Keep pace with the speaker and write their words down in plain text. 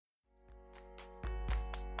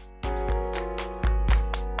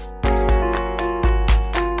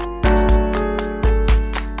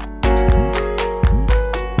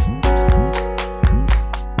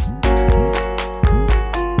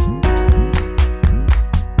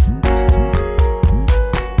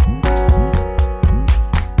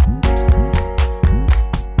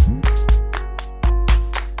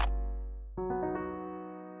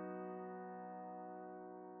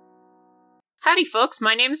Howdy, folks.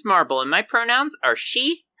 My name's Marble, and my pronouns are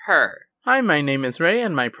she, her. Hi, my name is Ray,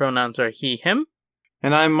 and my pronouns are he, him.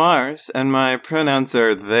 And I'm Mars, and my pronouns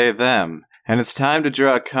are they, them. And it's time to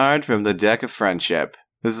draw a card from the deck of friendship.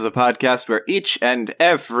 This is a podcast where each and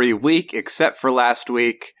every week, except for last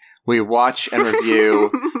week, we watch and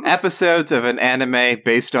review episodes of an anime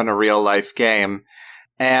based on a real-life game.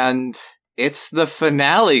 And it's the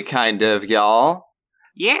finale, kind of, y'all.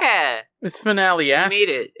 Yeah. It's finale-esque. We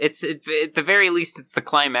made it. It's at the very least, it's the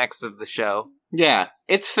climax of the show. Yeah,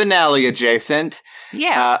 it's finale adjacent.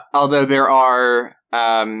 Yeah. Although there are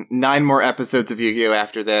 9 more episodes of Yu-Gi-Oh!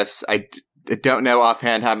 After this. I don't know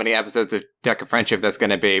offhand how many episodes of Deck of Friendship that's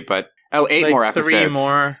going to be, but... Oh, 8 more episodes. 3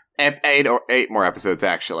 more. 8 more episodes,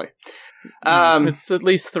 actually. It's at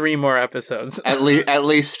least 3 more episodes. at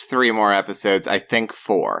least 3 more episodes, I think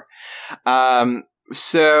 4.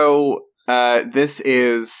 So... this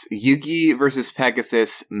is Yugi vs.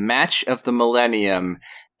 Pegasus, Match of the Millennium,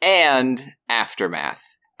 and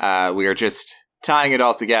Aftermath. We are just tying it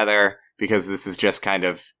all together because this is just kind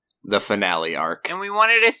of the finale arc. And we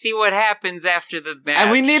wanted to see what happens after the match.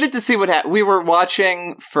 And we needed to see what happened. We were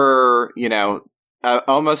watching for,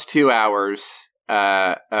 almost 2 hours,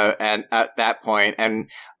 and at that point, and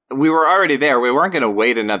we were already there. We weren't going to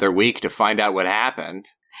wait another week to find out what happened.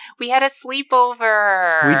 We had a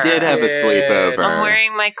sleepover. We did have a sleepover. I'm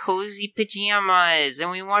wearing my cozy pajamas, and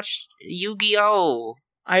we watched Yu-Gi-Oh!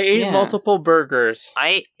 I ate multiple burgers.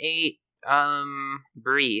 I ate,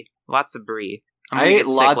 brie. Lots of brie. I'm gonna get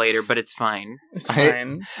sick later, but it's fine. It's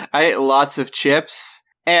fine. I ate lots of chips,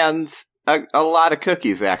 and a lot of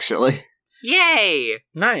cookies, Yay!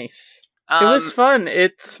 Nice. It was fun.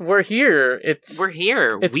 We're here. We're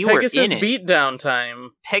here. It's Pegasus beatdown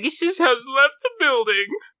time. Pegasus has left the building.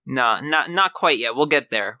 No, not quite yet. We'll get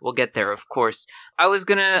there. Of course. I was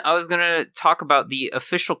gonna talk about the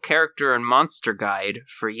official character and monster guide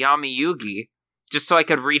for Yami Yugi, just so I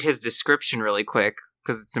could read his description really quick,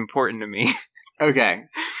 because it's important to me. Okay.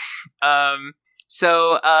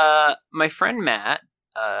 So, my friend Matt,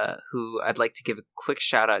 who I'd like to give a quick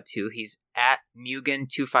shout out to, he's at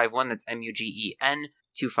Mugen251, that's MUGEN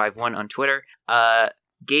 251 on Twitter,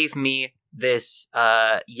 gave me this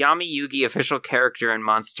Yami Yugi official character and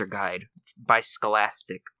monster guide by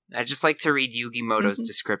Scholastic. I just like to read Yugimoto's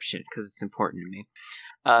description because it's important to me.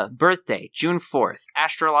 Birthday, June 4th.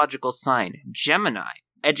 Astrological sign, Gemini.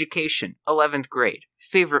 Education, 11th grade.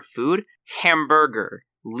 Favorite food, hamburger.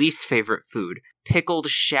 Least favorite food, pickled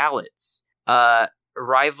shallots.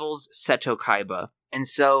 Rivals, Seto Kaiba. And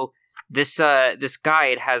so this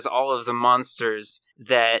guide has all of the monsters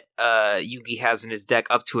that Yugi has in his deck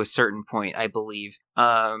up to a certain point, I believe.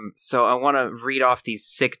 So I want to read off these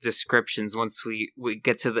sick descriptions once we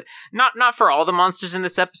get to the... Not for all the monsters in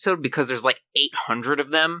this episode, because there's 800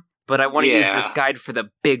 of them, but I want to use this guide for the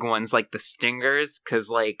big ones, like the stingers, because,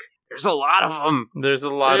 there's a lot of them. There's a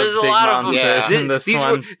lot of big monsters in this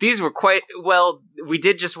one. These were quite... Well, we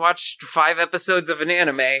did just watch 5 episodes of an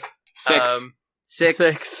anime. 6.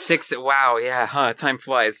 6. Wow, yeah, huh, time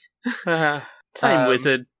flies. Time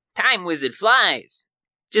wizard. Time wizard flies.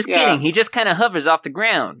 Just kidding, he just kind of hovers off the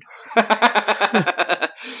ground.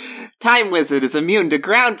 Time wizard is immune to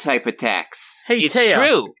ground type attacks. Hey, it's Taya,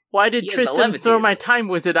 true. Why did Tristan throw my time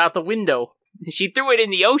wizard out the window? She threw it in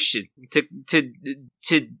the ocean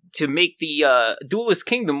to make the Duelist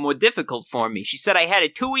Kingdom more difficult for me. She said I had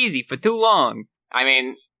it too easy for too long. I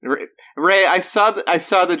mean, Ray, I saw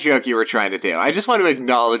the joke you were trying to do. I just want to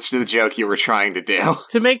acknowledge the joke you were trying to do.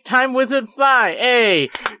 To make time wizard fly, hey!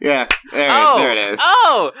 Yeah, there it is.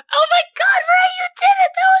 Oh my god, Ray, you did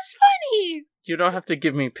it! That was funny! You don't have to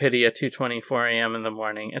give me pity at 2:24 a.m. in the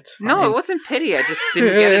morning. It's fine. No, it wasn't pity. I just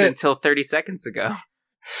didn't get it until 30 seconds ago.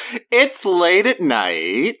 It's late at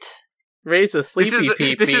night. Ray's a sleepy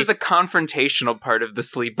pee-pee. This is the confrontational part of the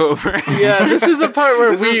sleepover. Yeah, this is the part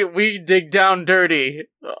where we dig down dirty,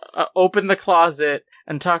 open the closet,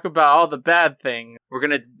 and talk about all the bad things. We're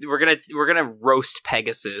gonna roast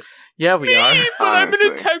Pegasus. Yeah, we are. But I'm an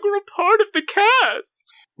integral part of the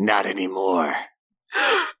cast. Not anymore.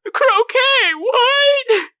 Croquet,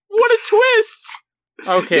 what? What a twist!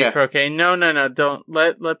 Okay, yeah. Croquet. No, don't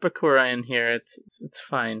let Bakura in here. It's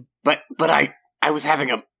fine. But I was having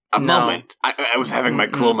a moment. I was having my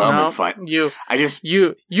cool moment fun. You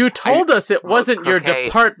told us it wasn't your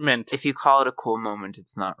department. If you call it a cool moment,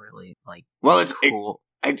 it's not really it's cool.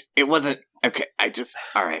 It wasn't okay.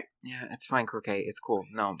 All right. Yeah, it's fine, Croquet. It's cool.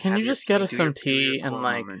 No, can you just get us some tea and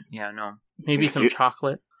moment. Yeah, no, maybe some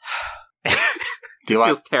chocolate. Do you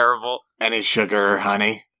feels terrible. Any sugar or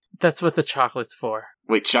honey? That's what the chocolate's for.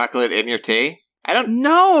 Wait, chocolate in your tea? I don't...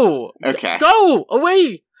 No! Okay. Go!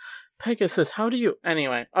 Away! Pegasus, how do you...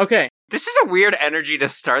 Anyway, okay. This is a weird energy to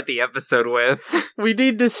start the episode with. We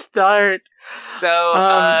need to start.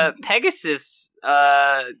 So, Pegasus,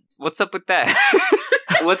 what's up with that?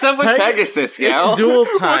 What's up with Pegasus, Gal? It's dual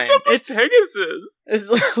time. What's up with Pegasus?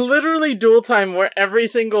 It's literally dual time where every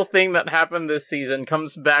single thing that happened this season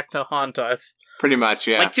comes back to haunt us. Pretty much,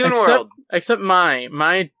 yeah. Like Toon World. Except Mai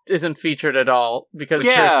isn't featured at all because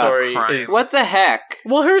her story is... What the heck?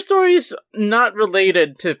 Well, her story's not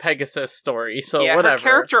related to Pegasus' story, so whatever. Her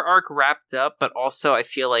character arc wrapped up, but also I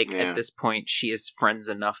feel like at this point she is friends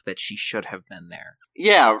enough that she should have been there.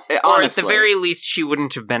 Yeah, honestly. Or at the very least, she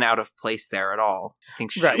wouldn't have been out of place there at all. I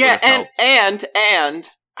think she would have helped. and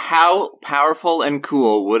how powerful and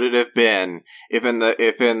cool would it have been if in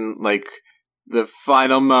the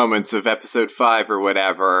final moments of episode 5 or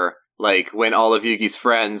whatever, like when all of Yugi's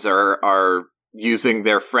friends are using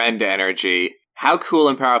their friend energy, how cool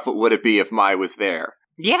and powerful would it be if Mai was there?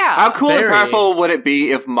 Yeah. How cool and powerful would it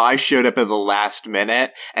be if Mai showed up at the last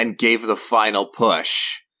minute and gave the final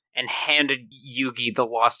push? And handed Yugi the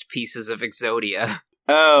lost pieces of Exodia.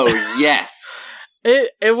 Oh, yes.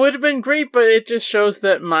 It would have been great, but it just shows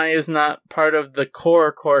that Mai is not part of the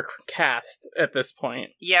core cast at this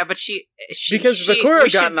point. Yeah, but because Sakura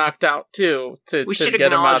got knocked out too. We should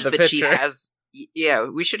acknowledge that she has. Yeah,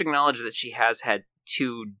 we should acknowledge that she has had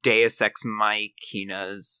 2 Deus Ex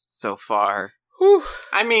Machinas so far. Whew.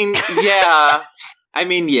 I mean, yeah.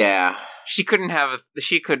 She couldn't have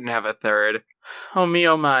a third. Oh me,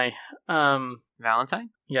 oh my. Valentine?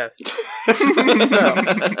 Yes.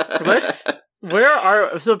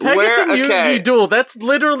 So Pegasus and Yugi duel. That's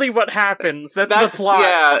literally what happens. That's the plot.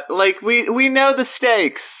 Yeah, like we know the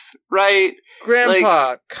stakes, right?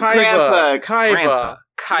 Grandpa, Kaiba,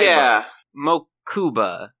 yeah,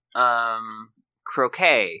 Mokuba,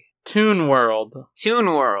 Croquet, Toon World.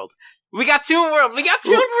 We got Toon World.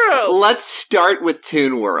 Let's start with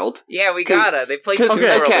Toon World. Yeah, we gotta. They played Toon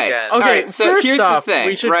World again. Okay, right, so first here's off, the thing,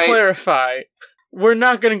 we should right? clarify. We're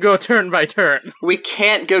not going to go turn by turn. We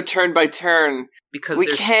can't go turn by turn. Because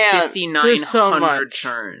there's 5,900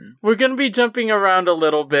 turns. We're going to be jumping around a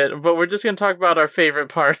little bit, but we're just going to talk about our favorite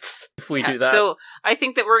parts if we do that. So, I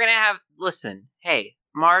think that we're going to have... Listen. Hey,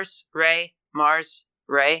 Mars, Ray.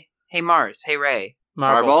 Hey, Mars. Hey, Ray.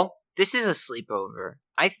 Marble? This is a sleepover.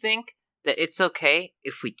 I think that it's okay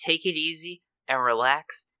if we take it easy and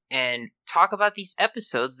relax and talk about these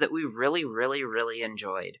episodes that we really, really, really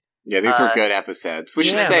enjoyed. Yeah, these were good episodes. We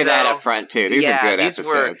should say that up front, too. These are good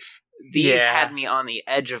episodes. These had me on the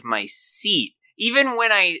edge of my seat. Even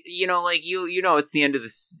when I, it's the end of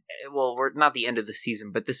we're not the end of the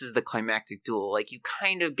season, but this is the climactic duel. Like, you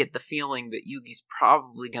kind of get the feeling that Yugi's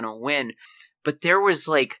probably gonna win. But there was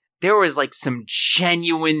some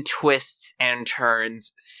genuine twists and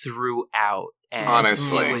turns throughout. And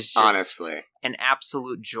honestly, it was just an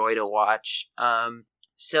absolute joy to watch.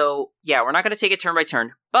 So, yeah, we're not going to take it turn by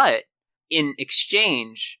turn, but in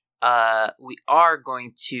exchange, we are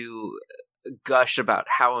going to gush about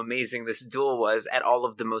how amazing this duel was at all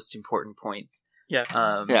of the most important points. Yes.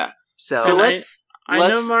 So I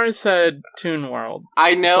know Mars said Toon World.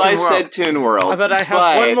 I know I said Toon World. But I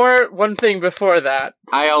have one thing before that.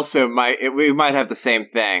 I also we might have the same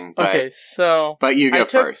thing. But, okay, so... But you go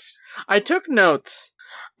first. I took notes.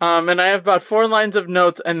 And I have about 4 lines of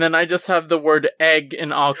notes, and then I just have the word egg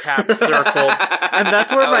in all caps circled. And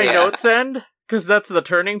that's where my notes end, because that's the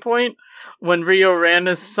turning point, when Rio Ran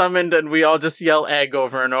is summoned and we all just yell egg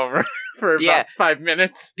over and over for about 5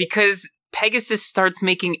 minutes. Because Pegasus starts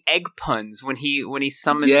making egg puns when he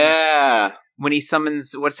summons... Yeah! When he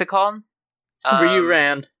summons... What's it called? Ryu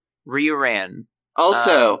Ran.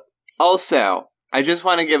 Also, I just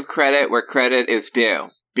want to give credit where credit is due,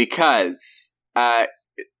 because...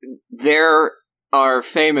 there are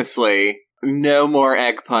famously no more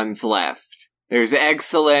egg puns left. There's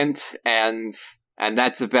excellent, and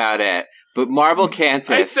that's about it. But Marble Cantus...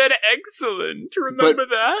 I said excellent, remember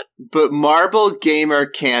that? But Marble Gamer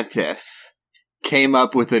Cantus came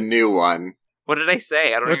up with a new one. What did I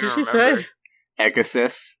say? I don't even remember. What did she say?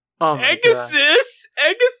 Eggasis. Oh my Eggasis!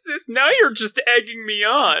 Now you're just egging me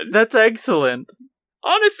on. That's excellent.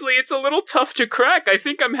 Honestly, it's a little tough to crack. I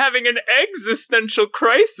think I'm having an existential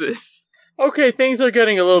crisis. Okay, things are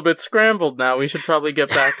getting a little bit scrambled now. We should probably get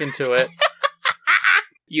back into it.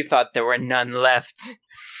 You thought there were none left.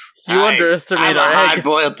 You underestimate our egg. I'm a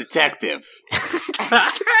hard-boiled detective.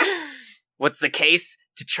 What's the case?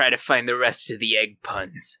 To try to find the rest of the egg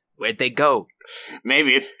puns. Where'd they go?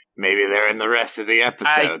 Maybe they're in the rest of the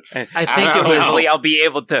episodes. I think hopefully I'll be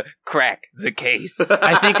able to crack the case.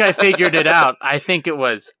 I think I figured it out. I think it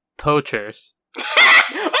was poachers.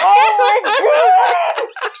 Oh my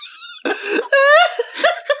god!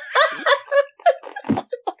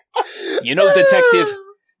 You know, detective,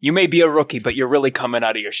 you may be a rookie, but you're really coming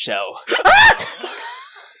out of your shell.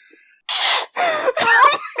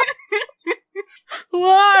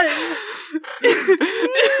 Why?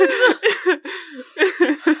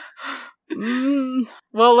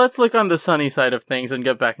 Well, let's look on the sunny side of things and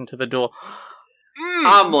get back into the duel.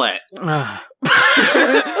 Omelet.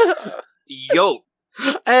 Yo.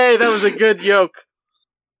 Hey, that was a good yoke.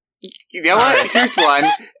 You know what? Here's one.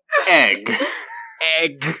 Egg.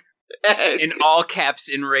 Egg. Egg. In all caps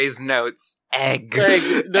in Ray's notes. Egg.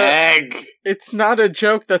 Egg. No, Egg. it's not a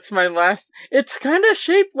joke. That's my last. It's kind of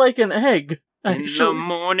shaped like an egg. In the Actually,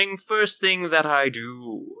 morning, first thing that I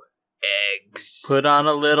do. Eggs. put on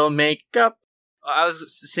a little makeup. I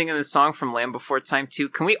was singing the song from Land Before Time too.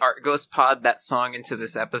 Can we Art Ghost pod that song into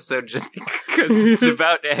this episode just because it's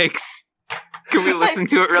about eggs? Can we listen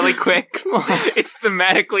to it really quick? Come on. It's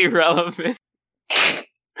thematically relevant.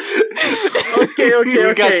 Okay.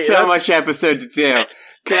 We got so much episode to do.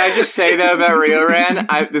 Can I just say, though, about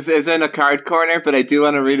Rioran? This isn't a card corner, but I do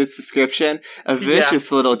want to read its description. A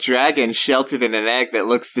vicious little dragon sheltered in an egg that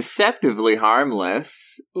looks deceptively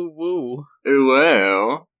harmless. Ooh woo. Ooh,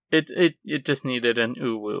 woo. It just needed an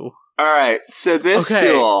ooh woo. Alright, so this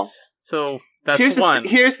duel. So that's one.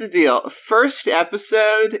 Here's the deal. First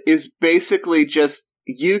episode is basically just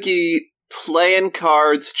Yugi playing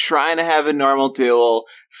cards, trying to have a normal duel,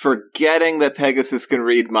 forgetting that Pegasus can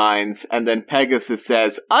read minds, and then Pegasus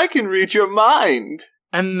says, I can read your mind!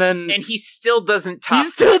 And he still doesn't top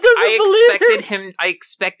deck. I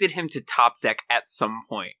expected him to top deck at some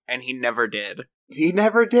point, and he never did. He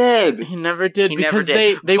never did. Because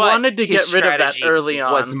they wanted to get rid of that early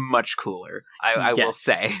on. Was much cooler, I will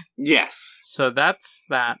say. Yes. So that's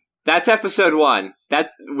that. That's episode 1.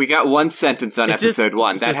 We got one sentence on episode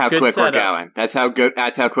 1. That's how quick we're going. That's how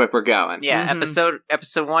quick we're going. Yeah,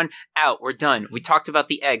 episode 1 out. We're done. We talked about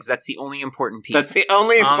the eggs. That's the only important piece. That's the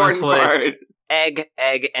only important part. Egg,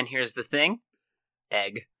 and here's the thing.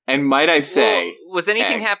 Egg. And might I say... Well, was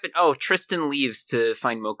anything happen? Oh, Tristan leaves to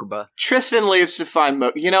find Mokuba.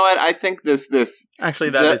 You know what? I think this...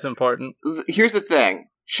 Actually, that is important. Here's the thing.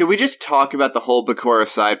 Should we just talk about the whole Bakura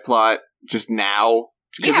side plot just now?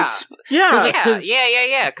 Yeah.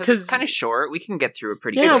 Yeah. Because it's kind of short. We can get through it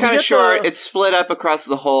pretty It's quickly. kind of short. It's split up across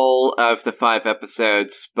the whole of the 5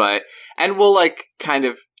 episodes, and we'll kind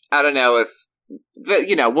of, I don't know if,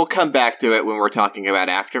 we'll come back to it when we're talking about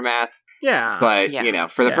Aftermath. Yeah. But,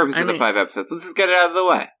 for the purpose of the 5 episodes, let's just get it out of the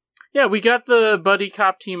way. Yeah, we got the buddy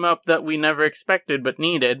cop team up that we never expected but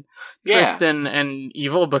needed. Yeah. Tristan and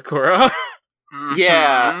evil Bakura. Mm-hmm.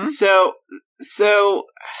 Yeah. So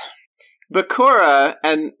Bakura,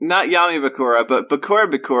 and not Yami Bakura, but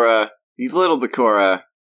Bakura, little Bakura,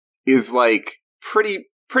 is pretty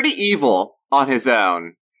evil on his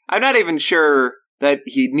own. I'm not even sure that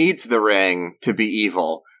he needs the ring to be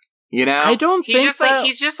evil. I don't think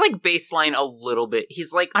he's just baseline a little bit.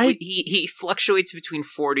 He's he fluctuates between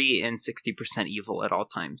 40 and 60% evil at all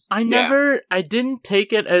times. I didn't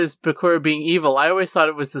take it as Bakura being evil. I always thought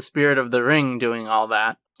it was the spirit of the ring doing all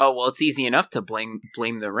that. Oh, well, it's easy enough to blame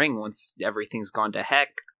the ring once everything's gone to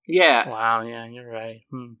heck. Yeah. Wow, yeah, you're right.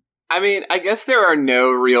 I mean, I guess there are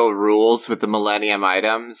no real rules with the Millennium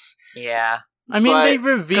items. Yeah. I mean, they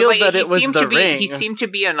revealed that it was the ring. He seemed to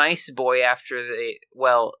be a nice boy after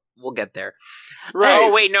we'll get there. Right.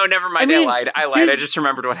 Oh, wait, no, never mind. I lied. I just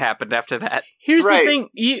remembered what happened after that. Here's the thing.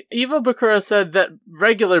 Evil Bakura said that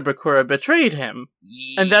regular Bakura betrayed him.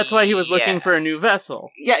 And that's why he was looking for a new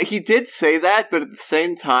vessel. Yeah, he did say that, but at the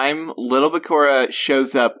same time, little Bakura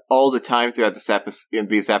shows up all the time throughout in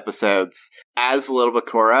these episodes as little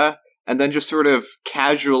Bakura, and then just sort of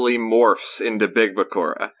casually morphs into Big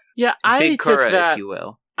Bakura. Yeah, I took that, if you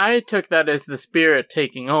will. I took that as the spirit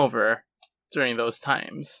taking over during those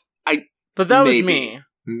times. But that was me.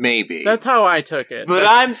 Maybe. That's how I took it. But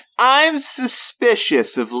I'm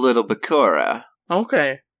suspicious of little Bakura.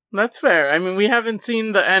 Okay. That's fair. I mean, we haven't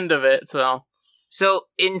seen the end of it, so... So,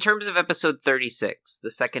 in terms of episode 36,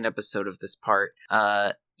 the second episode of this part,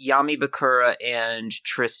 Yami Bakura and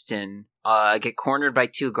Tristan get cornered by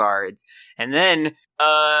 2 guards, and then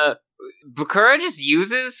Bakura just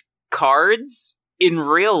uses cards in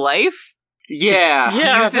real life? Yeah.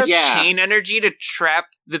 He uses chain energy to trap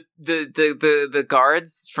the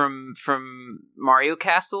guards from Mario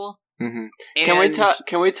Castle. Mm-hmm.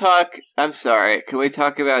 Can we talk? I'm sorry. Can we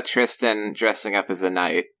talk about Tristan dressing up as a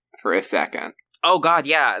knight for a second? Oh God,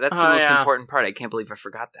 yeah, that's the most important part. I can't believe I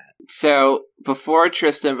forgot that. So before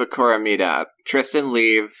Tristan and Bakura meet up, Tristan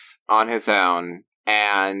leaves on his own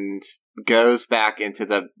and goes back into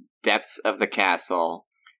the depths of the castle.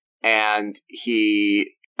 and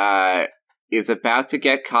he is about to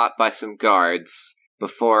get caught by some guards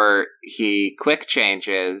before he quick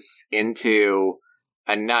changes into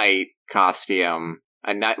a knight costume.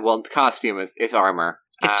 Costume is armor.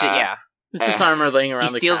 It's It's just armor laying around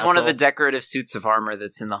he the steals one of the castle. decorative suits of armor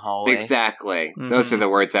that's in the hallway. Exactly. Mhm. Those are the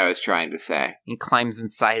words I was trying to say. He climbs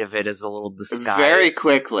inside of it as a little disguise. Very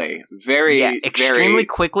quickly. Extremely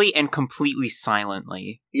quickly and completely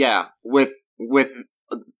silently. Yeah, with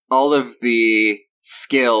all of the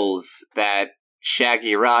skills that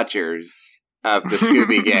Shaggy Rogers of the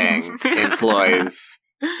Scooby Gang employs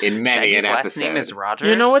in many Shaggy's an last episode. name is Rogers.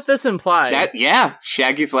 You know what this implies?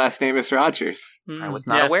 Shaggy's last name is Rogers. Mm, I was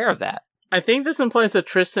not yes. aware of that. I think this implies that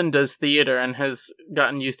Tristan does theater and has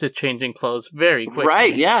gotten used to changing clothes very quickly.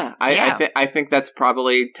 Right, yeah. Yeah. I think that's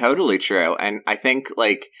probably totally true. And I think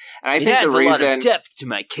It adds a lot of depth to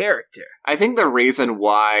my character. I think the reason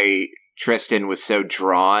why Tristan was so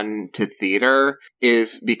drawn to theater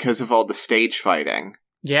is because of all the stage fighting.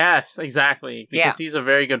 Yes, exactly. Because he's a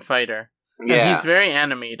very good fighter. Yeah. And he's very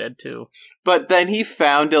animated, too. But then he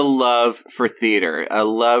found a love for theater, a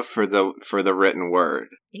love for the written word.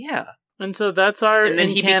 Yeah. And so that's our And then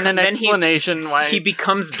he in-canon explanation why He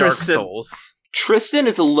becomes Tristan- Dark Souls. Tristan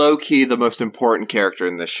is low-key the most important character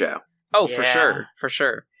in this show. Oh, Yeah. for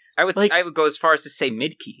sure. I would go as far as to say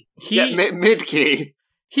mid-key. Mid-key.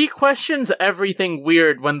 he questions everything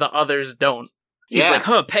weird when the others don't. He's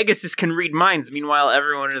like, Pegasus can read minds. Meanwhile,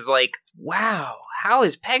 everyone is like, wow, how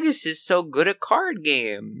is Pegasus so good at card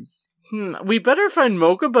games? We better find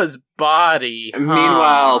Mokuba's body.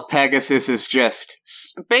 Meanwhile, Pegasus is just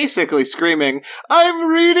basically screaming, "I'm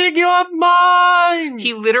reading your mind!"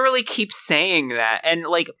 He literally keeps saying that. And,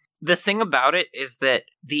 like, the thing about it is that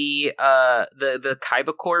the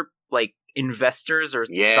Kaiba Corp, like, investors or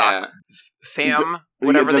stock fam,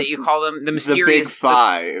 whatever that you call them, the mysterious... The Big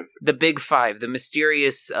Five. The Big Five, the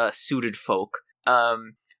mysterious suited folk,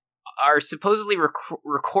 are supposedly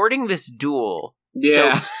recording this duel.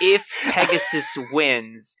 Yeah. So if Pegasus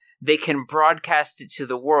wins, they can broadcast it to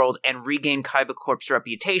the world and regain Kaiba Corp's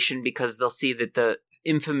reputation because they'll see that the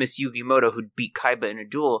infamous Yugimoto who beat Kaiba in a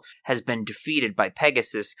duel has been defeated by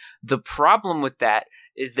Pegasus. The problem with that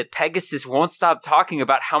is that Pegasus won't stop talking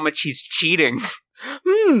about how much he's cheating.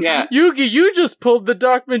 Yeah. Yugi, you just pulled the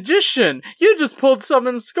Dark Magician. You just pulled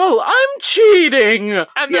Summon Skull. I'm cheating!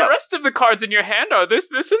 And the rest of the cards in your hand are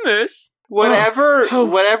this, and this.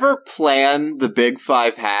 Whatever plan the Big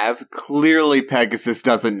Five have, clearly Pegasus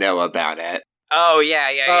doesn't know about it. Oh,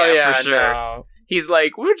 yeah, for sure. No. He's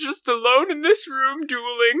like, we're just alone in this room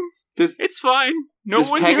dueling. It's fine. No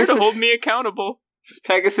does one here Pegasus- to hold me accountable. Does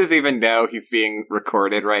Pegasus even know he's being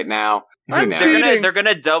recorded right now? Who I'm knows? cheating. They're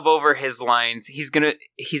gonna dub over his lines. He's gonna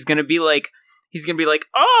be like,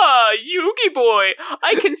 Yugi boy,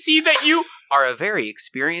 I can see that you are a very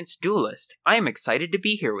experienced duelist. I am excited to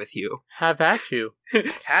be here with you. Have at you.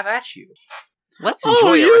 Have at you. Let's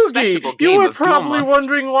enjoy a respectable Yugi, game you were of Duel probably Monsters.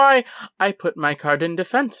 wondering why I put my card in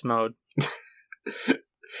defense mode.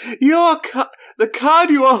 The card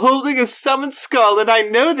you are holding is Summon Skull, and I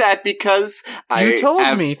know that because You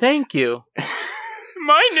told me, thank you.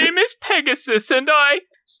 My name is Pegasus, and I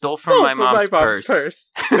stole from my mom's purse.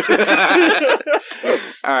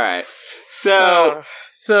 All right. So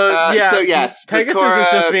yes, Pegasus Bakura-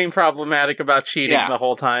 is just being problematic about cheating Yeah. the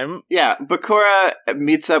whole time. yeah, Bakura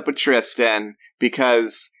meets up with Tristan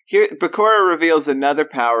because here Bakura reveals another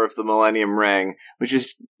power of the Millennium Ring, which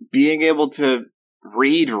is being able to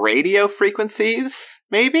read radio frequencies,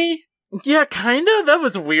 maybe? Yeah, kinda. That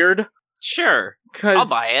was weird. Sure, I'll Because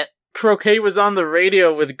buy it. Croquet was on the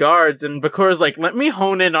radio with guards, and Bakura's like, let me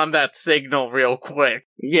hone in on that signal real quick.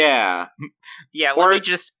 Yeah. Yeah, Or- let me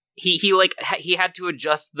just. He had to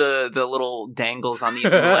adjust the little dangles on the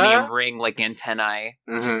Millennium Ring like antennae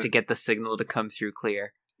just to get the signal to come through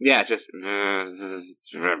clear. Yeah, just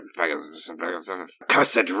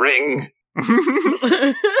cursed ring.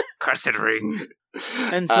 Cursed ring.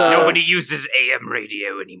 And so Nobody uses AM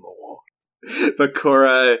radio anymore.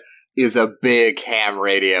 Bakura is a big ham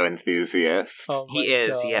radio enthusiast. Oh my He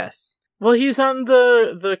is, God. yes. Well, he's on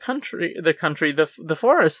the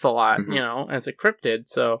forest a lot, Mhm. you know, as a cryptid.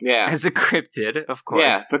 So Yeah. As a cryptid, of course.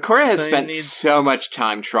 Yeah, Bakura has So he spent needs- so much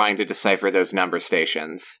time trying to decipher those number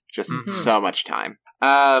stations. Just Mhm. so much time.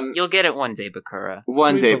 You'll get it one day, Bakura.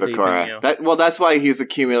 One We day, believe in Bakura. you. That's why he's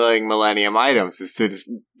accumulating Millennium items, is to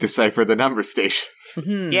decipher the number stations.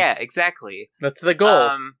 Yeah, exactly. that's the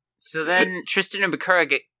goal. So then Tristan and Bakura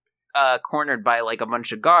get cornered by like a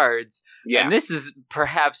bunch of guards. Yeah. And this is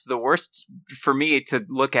perhaps the worst for me to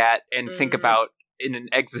look at and think Mm. about in an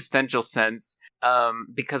existential sense,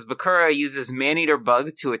 because Bakura uses Maneater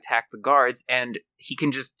Bug to attack the guards, and he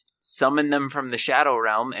can just summon them from the Shadow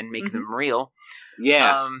Realm and make them real.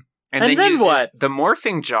 Yeah. And then uses the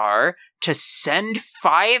Morphing Jar to send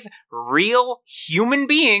 5 real human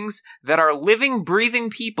beings that are living, breathing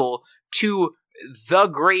people to the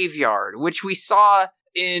graveyard, which we saw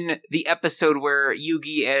in the episode where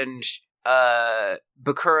Yugi and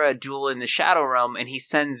Bakura duel in the Shadow Realm, and he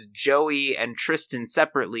sends Joey and Tristan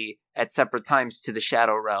separately at separate times to the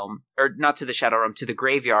Shadow Realm, or not to the Shadow Realm, to the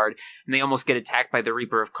graveyard, and they almost get attacked by the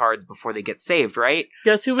Reaper of Cards before they get saved, right?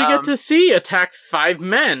 Guess who we get to see attack 5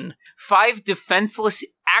 men? 5 defenseless,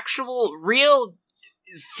 actual, real,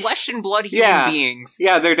 flesh and blood human beings.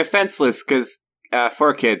 Yeah, they're defenseless because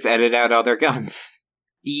 4Kids edited out all their guns.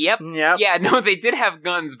 Yep. Yeah, no, they did have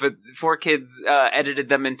guns, but 4Kids edited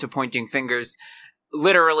them into pointing fingers.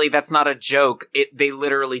 Literally, that's not a joke. They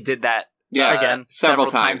literally did that. Yeah, again, several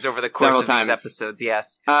times over the course of these episodes.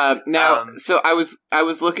 Yes. So I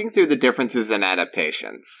was looking through the differences in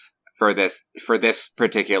adaptations for this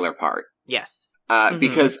particular part. Yes.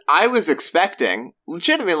 Because I was expecting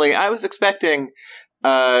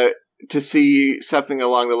to see something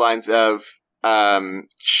along the lines of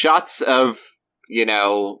shots of,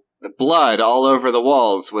 the blood all over the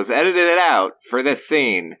walls was edited out for this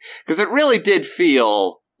scene. Because it really did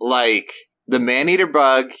feel like the Maneater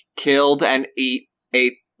Bug killed and ate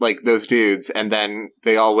like those dudes, and then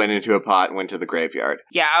they all went into a pot and went to the graveyard.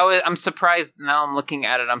 Yeah, I'm surprised, now I'm looking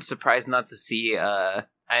at it, I'm surprised not to see,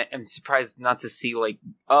 I'm surprised not to see,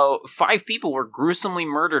 5 people were gruesomely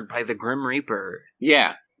murdered by the Grim Reaper.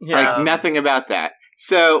 Yeah. Like, nothing about that.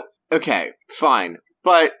 So, okay, fine.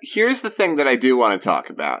 But here's the thing that I do want to talk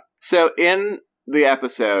about. So, in the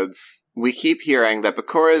episodes, we keep hearing that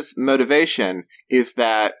Bakura's motivation is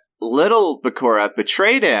that little Bakura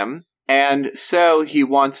betrayed him, and so he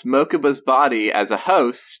wants Mokuba's body as a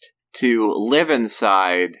host to live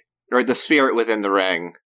inside, or the spirit within the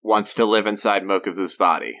ring wants to live inside Mokuba's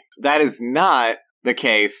body. That is not the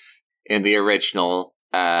case in the original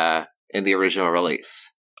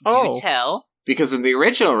release. Do tell. Because in the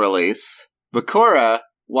original release, Bakura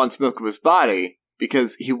wants Mokuba's body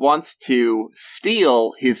because he wants to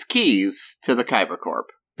steal his keys to the Kaiba Corp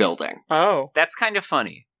building. Oh. That's kind of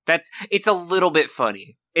funny. It's a little bit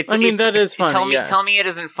funny. That is funny. Tell me it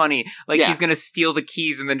isn't funny. He's gonna steal the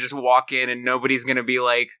keys and then just walk in and nobody's gonna be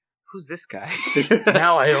like, who's this guy?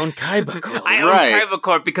 Now I own Kaiba Corp. I own Kaiba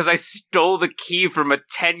Corp because I stole the key from a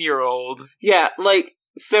 10-year-old. Yeah,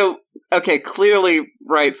 clearly,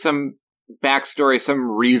 right, some backstory, some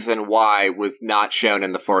reason why was not shown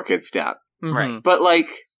in the 4Kids dub. Mm-hmm. Right. But,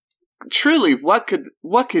 truly, what could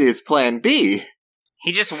his plan be?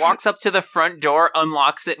 He just walks up to the front door,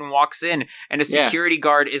 unlocks it, and walks in, and a security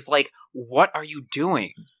guard is like, what are you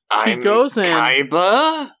doing? He goes in.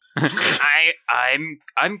 Kaiba?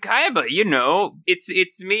 I'm Kaiba,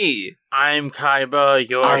 it's me. I'm Kaiba,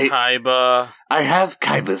 you're Kaiba. I have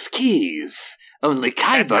Kaiba's keys. Only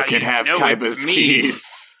Kaiba could have Kaiba's keys.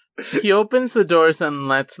 He opens the doors and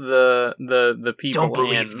lets the people Don't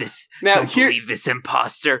believe in. This. Don't believe this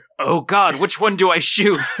imposter. Oh God, which one do I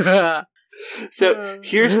shoot? So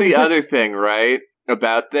here's the other thing, right,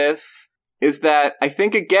 about this, is that I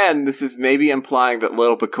think, again, this is maybe implying that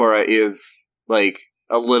little Bakura is,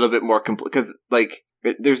 a little bit more complete, because,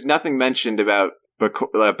 there's nothing mentioned about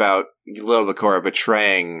little Bakura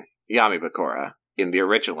betraying Yami Bakura in the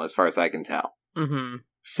original, as far as I can tell. Mm-hmm.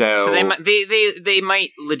 So they might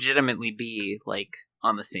legitimately be,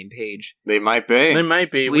 on the same page. They might be.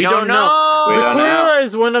 We don't know. We don't know. Bakura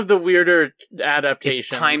is one of the weirder adaptations. It's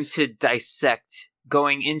time to dissect,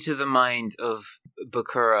 going into the mind of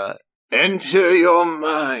Bakura. Enter your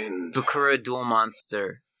mind. Bakura Duel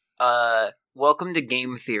Monster. Welcome to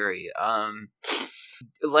Game Theory.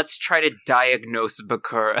 Let's try to diagnose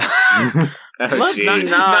Bakura.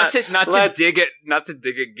 Not to dig at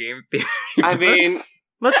Game Theory. I mean,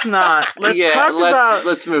 let's not.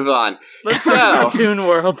 Let's move on. Let's talk about Toon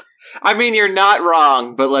World. I mean, you're not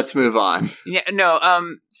wrong, but let's move on. Yeah, no.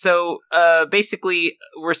 So, basically,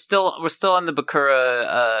 we're still on the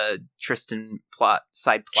Bakura, Tristan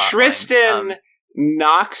side plot. Tristan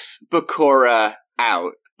knocks Bakura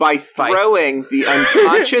out by throwing the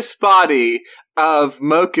unconscious body of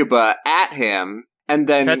Mokuba at him, and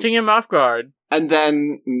then catching him off guard, and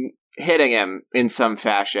then hitting him in some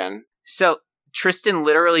fashion. So Tristan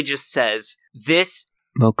literally just says, "This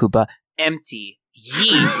Mokuba empty."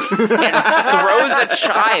 Yeet, and throws a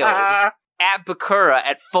child at Bakura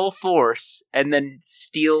at full force, and then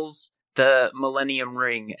steals the Millennium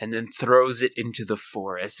Ring, and then throws it into the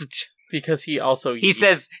forest. Because he also he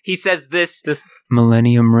says this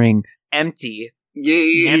Millennium Ring empty,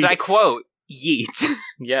 Yeet. and I quote, yeet.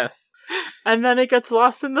 Yes. And then it gets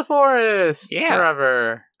lost in the forest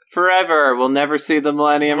forever. Forever. We'll never see the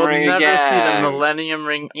Millennium Ring again. We'll never see the Millennium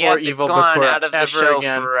Ring or Evil it's gone Bakura out of the ever show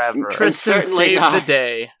again. forever. Tristan saved the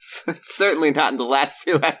day. Certainly not in the last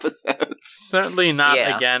 2 episodes. Certainly not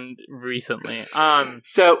again recently.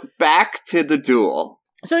 So, back to the duel.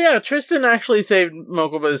 So yeah, Tristan actually saved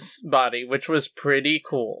Mokuba's body, which was pretty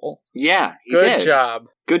cool. Yeah, he Good did. job.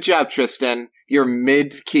 Good job, Tristan. You're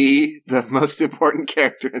mid-key, the most important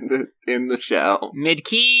character in the show.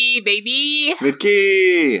 Mid-key, baby!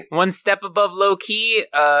 Mid-key! One step above low-key,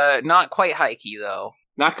 not quite high-key, though.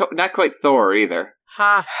 Not quite Thor, either.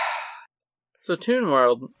 Ha! So Toon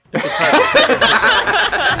World...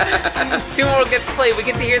 Toon World gets played, we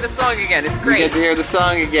get to hear the song again, it's great. We get to hear the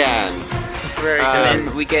song again. It's very good. And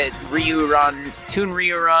then we get Toon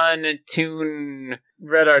Ryuran, Toon...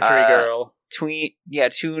 Red Archery Girl. Toon,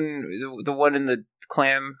 the one in the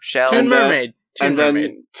clam shell. Toon Mermaid.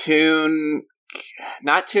 Then Toon,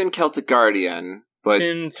 not Toon Celtic Guardian, but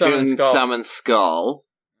Toon Summon Skull.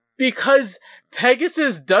 Because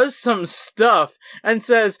Pegasus does some stuff and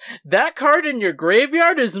says, that card in your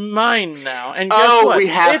graveyard is mine now. And guess what?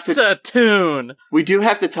 It's a Toon. We do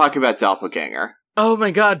have to talk about Doppelganger. Oh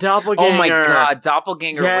my god, Doppelganger. Oh my god,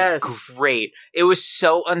 Doppelganger was great. It was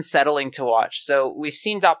so unsettling to watch. So we've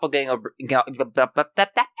seen Doppelganger. You can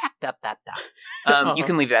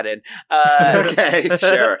leave that in. Okay,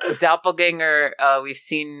 sure. Doppelganger, we've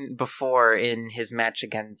seen before in his match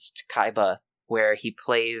against Kaiba, where he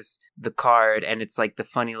plays the card and it's like the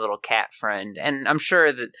funny little cat friend. And I'm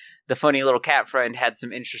sure that the funny little cat friend had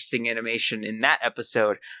some interesting animation in that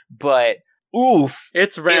episode, but oof.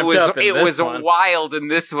 It's ramped up in this one. It was wild in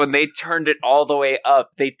this one. They turned it all the way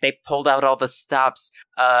up. They pulled out all the stops.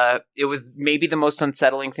 It was maybe the most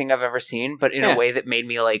unsettling thing I've ever seen, but in a way that made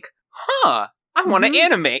me like, I want to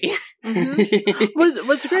animate.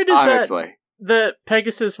 What's great is that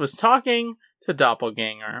Pegasus was talking to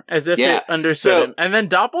Doppelganger as if it understood him. And then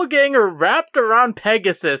Doppelganger wrapped around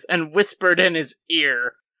Pegasus and whispered in his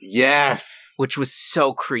ear. Yes. Which was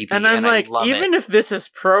so creepy. And I'm like, even if this is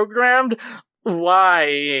programmed,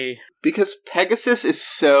 why? Because Pegasus is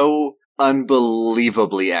so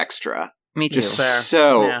unbelievably extra. Me too. Just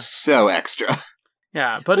so extra.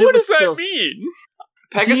 Yeah, but what does that mean?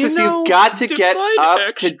 Pegasus, you've got to get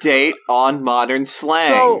up to date on modern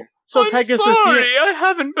slang. So Pegasus, I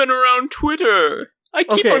haven't been around Twitter. I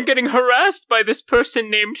keep on getting harassed by this person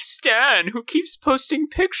named Stan who keeps posting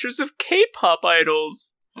pictures of K-pop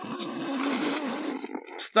idols.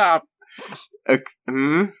 Stop.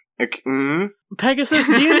 Pegasus,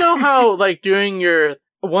 do you know how, like, during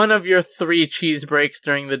one of your 3 cheese breaks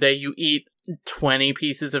during the day, you eat 20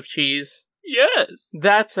 pieces of cheese? Yes.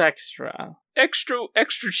 That's extra. Extra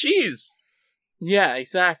cheese. Yeah,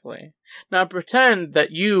 exactly. Now pretend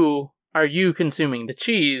that you consuming the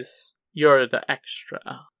cheese, you're the extra.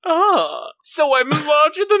 So I'm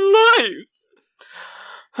larger than life.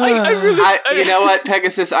 You know what,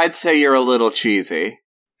 Pegasus? I'd say you're a little cheesy.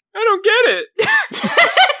 I don't get it.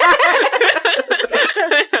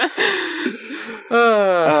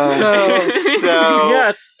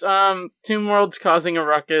 Toon World's causing a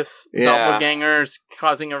ruckus. Doppelganger's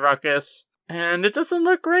causing a ruckus. And it doesn't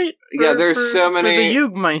look great there's so many... For the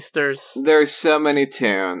Yugmeisters. There's so many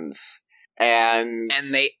tunes. And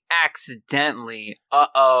they accidentally,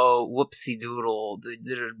 whoopsie doodle. They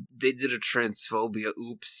did a transphobia.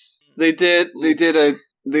 Oops. They did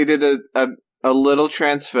a little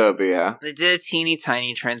transphobia. They did a teeny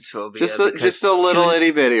tiny transphobia. Just a little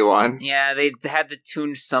itty bitty one. Yeah, they had the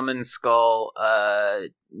Toon Summon Skull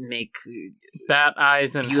make bat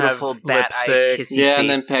eyes and beautiful have bat lipstick. eye kissy face. And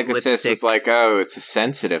then Pegasus lipstick. was like, "Oh, it's a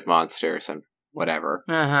sensitive monster," or some whatever.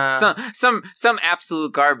 Some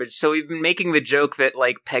absolute garbage. So we've been making the joke that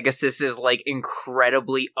like Pegasus is like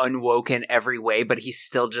incredibly unwoke in every way, but he's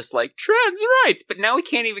still just like trans rights. But now we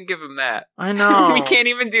can't even give him that. I know. We can't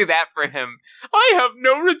even do that for him. I have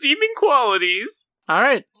no redeeming qualities. All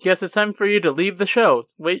right, guess it's time for you to leave the show.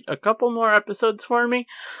 Wait a couple more episodes for me.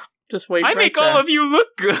 Just wait. I make all of you look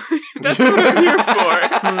good. That's what I'm here for.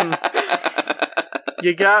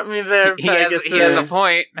 You got me there, Pegasus. He has a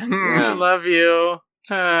point. I love you.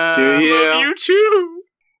 Do you? Love you too.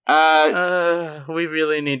 We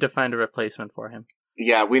really need to find a replacement for him.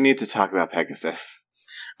 Yeah, we need to talk about Pegasus.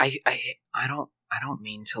 I don't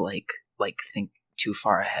mean to like think too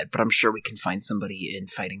far ahead, but I'm sure we can find somebody in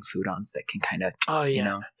Fighting Foodons that can kind of, you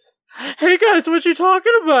know. Hey guys, what you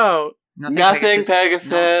talking about? Nothing,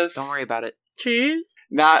 Pegasus. No, don't worry about it. Cheese?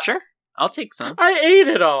 Not sure. I'll take some. I ate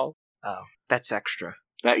it all. Oh, that's extra.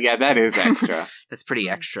 That is extra. That's pretty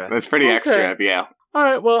extra. That's pretty extra, yeah. All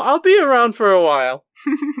right, well, I'll be around for a while.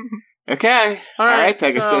 Okay. All right,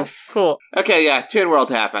 Pegasus. So, cool. Okay, yeah, Toon World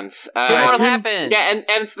happens. Toon World happens! Yeah, and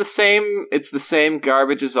it's the same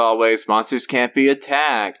garbage as always. Monsters can't be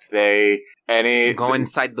attacked. They go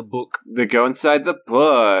inside the book. They go inside the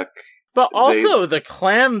book. But also, the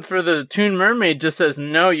clam for the Toon Mermaid just says,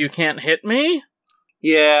 no, you can't hit me?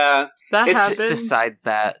 Yeah. That it happens. just decides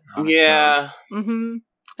that. Yeah. Mm-hmm.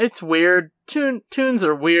 It's weird. Toons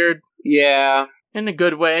are weird. Yeah. In a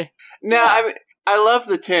good way. No, Yeah. I mean, I love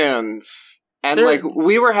the tunes. And,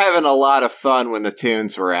 we were having a lot of fun when the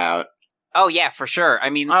tunes were out. Oh, yeah, for sure. I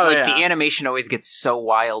mean, the animation always gets so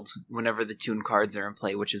wild whenever the Toon cards are in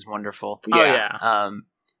play, which is wonderful. Yeah. Oh, yeah.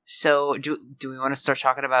 So, do we want to start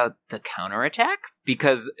talking about the counterattack?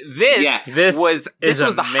 Because this was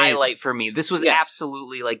the highlight for me. This was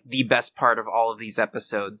absolutely, like, the best part of all of these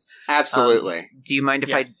episodes. Absolutely. Do you mind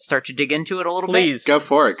if I start to dig into it a little bit? Please. Go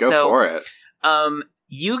for it. Go for it.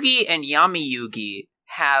 Yugi and Yami Yugi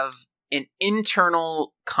have an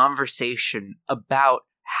internal conversation about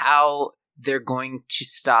how they're going to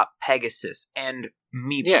stop Pegasus. And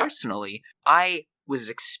me personally, I was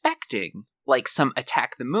expecting like some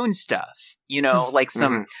Attack the Moon stuff, you know, like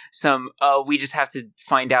some we just have to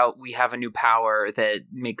find out we have a new power that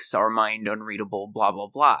makes our mind unreadable, blah, blah,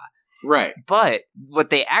 blah. Right. But what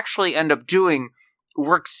they actually end up doing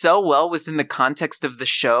works so well within the context of the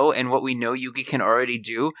show and what we know Yugi can already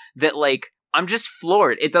do that, like, I'm just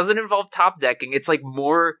floored. It doesn't involve top decking. It's like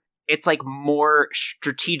more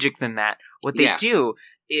strategic than that. What they do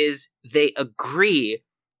is they agree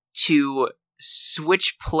to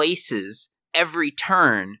switch places every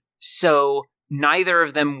turn, so neither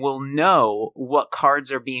of them will know what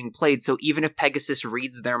cards are being played. So even if Pegasus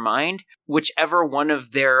reads their mind, whichever one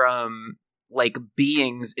of their like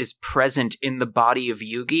beings is present in the body of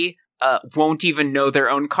Yugi won't even know their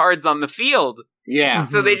own cards on the field. Yeah.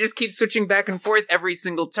 So they just keep switching back and forth every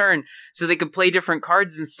single turn so they can play different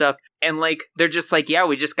cards and stuff. And, like, they're just like, yeah,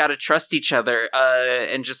 we just gotta trust each other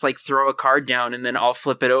and just, like, throw a card down and then I'll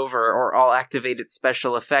flip it over or I'll activate its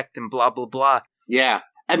special effect and blah, blah, blah. Yeah.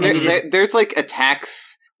 And there's, like,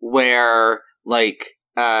 attacks where, like,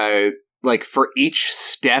 for each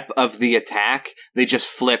step of the attack, they just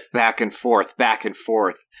flip back and forth.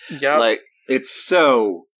 Yeah. Like, it's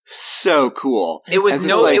so cool. It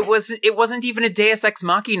wasn't even a Deus Ex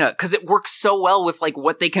Machina because it works so well with like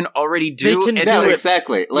what they can already do.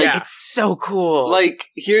 Exactly. Like it's so cool. Like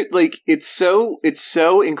here, like it's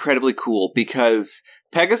so incredibly cool because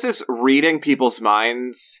Pegasus reading people's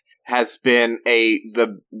minds has been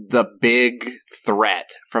the big threat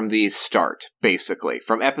from the start, basically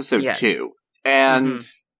from episode 2, and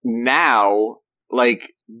now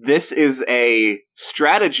like. This is a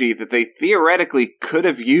strategy that they theoretically could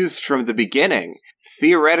have used from the beginning.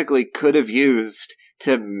 Theoretically could have used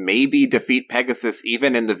to maybe defeat Pegasus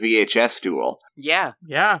even in the VHS duel. Yeah.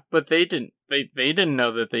 Yeah, but they didn't. They didn't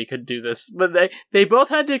know that they could do this. But they both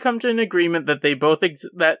had to come to an agreement that they both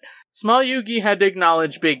that Small Yugi had to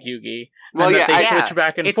acknowledge Big Yugi. Well, and that they switch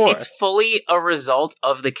back and forth. It's fully a result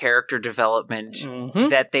of the character development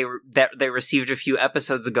that they received a few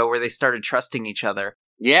episodes ago where they started trusting each other.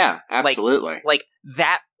 Yeah, absolutely. Like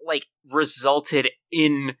that resulted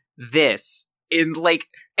in this. And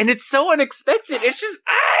it's so unexpected. It's just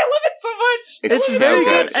I love it so much. It's so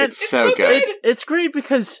good. It's so good. It's great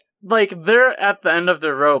because like they're at the end of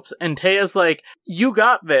their ropes and Teia's like, you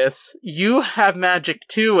got this. You have magic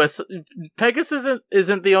too. Pegasus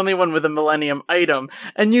isn't the only one with a Millennium item.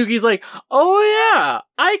 And Yugi's like, oh yeah,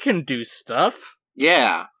 I can do stuff.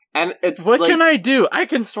 Yeah. And it's what can I do? I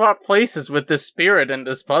can swap places with this spirit in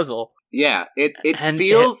this puzzle. Yeah, it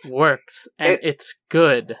feels it works and it's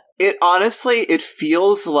good. It honestly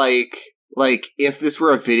feels like if this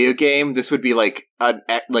were a video game, this would be like an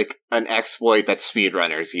exploit that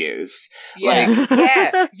speedrunners use.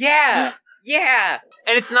 Yeah, yeah.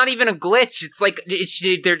 And it's not even a glitch. It's like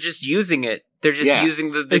they're just using it. They're just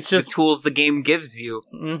using the tools the game gives you.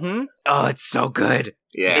 Mm-hmm. Oh, it's so good.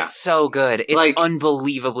 Yeah. It's so good. It's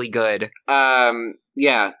unbelievably good.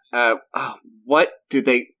 Yeah. What did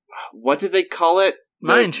they call it?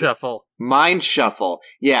 Mind Shuffle. Mind Shuffle.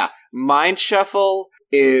 Yeah. Mind Shuffle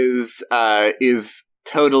is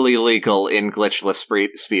totally legal in glitchless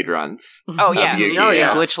speedruns. Oh yeah.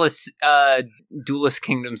 Glitchless Duelist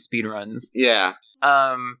Kingdom speedruns. Yeah.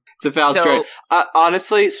 It's a valid trade.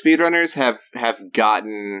 Honestly, speedrunners have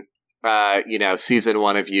gotten season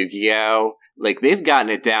 1 of Yu-Gi-Oh! Like they've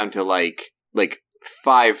gotten it down to like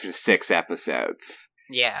 5 to 6 episodes.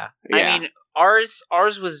 Yeah. I mean, Ours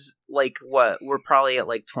was like what? We're probably at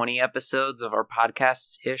like 20 episodes of our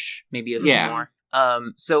podcast ish, maybe a few more.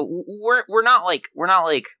 So we're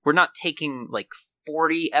not taking like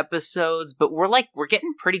 40 episodes, but we're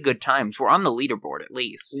getting pretty good times. We're on the leaderboard at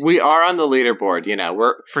least. We are on the leaderboard,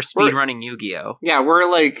 for speedrunning Yu-Gi-Oh. Yeah, we're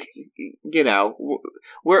like,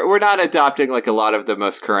 we're not adopting like a lot of the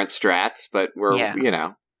most current strats, but we're.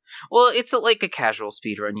 Well, it's like a casual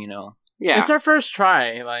speedrun, Yeah, it's our first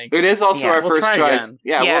try. Like it is also our first try.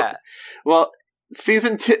 Again. Well,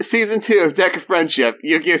 season 2 of Deck of Friendship,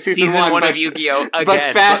 Yu-Gi-Oh! Season 1 of Yu-Gi-Oh! Again,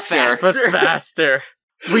 but faster. But faster.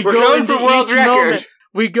 We're going for world record.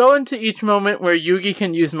 We go into each moment where Yugi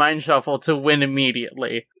can use Mind Shuffle to win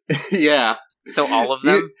immediately. Yeah. So all of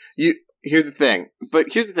them? Here's the thing. In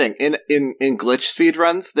glitch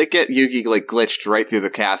speedruns, they get Yugi like glitched right through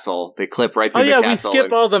the castle. They clip right through the castle. We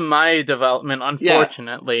skip all the Mai development,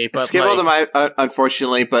 unfortunately. But skip all the Mai,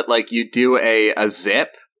 unfortunately, but like you do a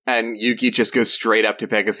zip, and Yugi just goes straight up to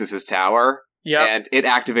Pegasus's tower, and it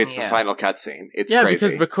activates the final cutscene. It's crazy.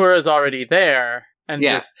 Because Bakura's already there. And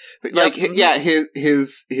his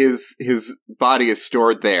body is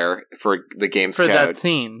stored there for the game's for code. that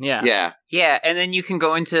scene. Yeah, and then you can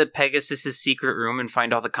go into Pegasus's secret room and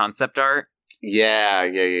find all the concept art.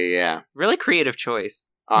 Yeah. Really creative choice,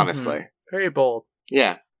 honestly. Very bold.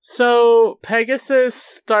 Yeah. So Pegasus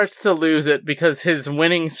starts to lose it because his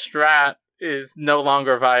winning strat is no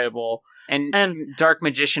longer viable, and Dark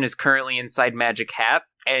Magician is currently inside Magic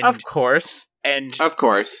Hats, and of course,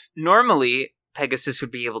 normally Pegasus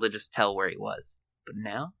would be able to just tell where he was. But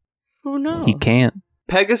now? Who knows? He can't.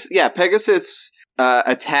 Pegasus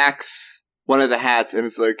attacks one of the hats and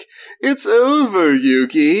it's like, "It's over,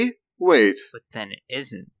 Yugi." Wait. But then it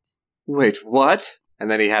isn't. Wait, what? And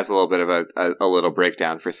then he has a little bit of a little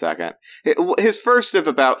breakdown for a second. His first of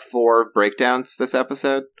about 4 breakdowns this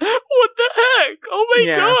episode. What the heck? Oh my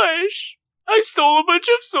gosh! I stole a bunch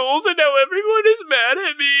of souls and now everyone is mad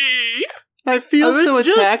at me! I feel so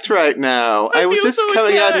attacked right now. I was just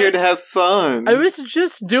coming out here to have fun. I was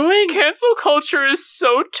just doing... Cancel culture is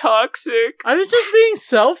so toxic. I was just being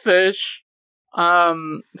selfish.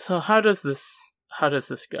 So how does this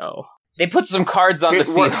go? They put some cards on the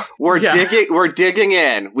field. We're digging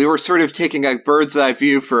in. We were sort of taking a bird's eye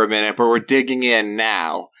view for a minute, but we're digging in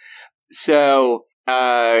now. So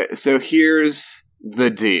here's the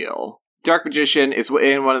deal. Dark Magician is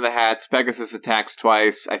in one of the hats. Pegasus attacks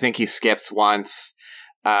twice. I think he skips once.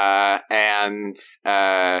 And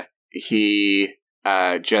he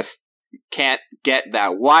just can't get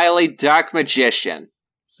that wily Dark Magician.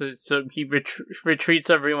 So he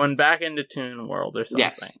retreats everyone back into Toon World or something.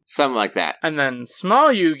 Yes, something like that. And then Small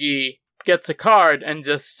Yugi gets a card and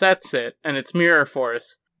just sets it, and it's Mirror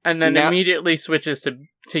Force. And then immediately switches to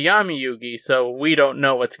Yami Yugi, so we don't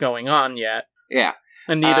know what's going on yet. Yeah.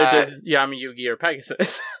 And neither does Yami Yugi or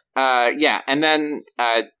Pegasus. And then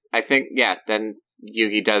I think then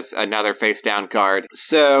Yugi does another face down card.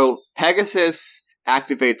 So Pegasus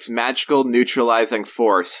activates Magical Neutralizing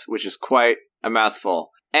Force, which is quite a mouthful.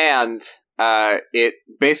 And it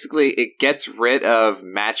gets rid of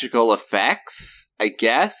magical effects, I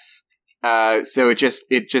guess. So it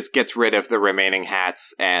just gets rid of the remaining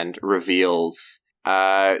hats and reveals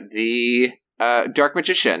the Dark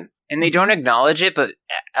Magician. And they don't acknowledge it, but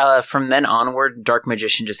from then onward, Dark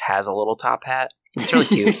Magician just has a little top hat. It's really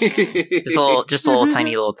cute. just a little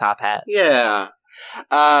tiny little top hat. Yeah.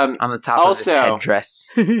 On the top of his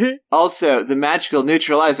headdress. Also, the Magical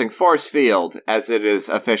Neutralizing Force Field, as it is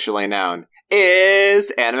officially known,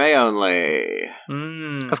 is anime only.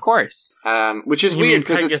 Of course. Which is weird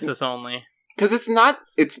because Pegasus only. Because it's not.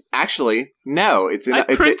 It's actually no. I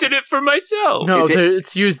printed it for myself. No,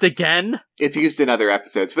 it's used again. It's used in other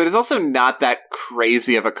episodes, but it's also not that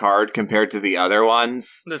crazy of a card compared to the other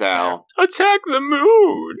ones. That's fair. Attack the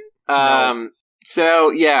moon.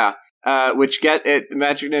 So yeah.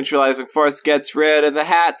 Magic Neutralizing Force gets rid of the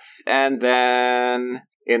hats, and then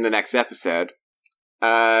in the next episode,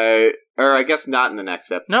 or I guess not in the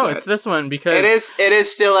next episode. No, it's this one because it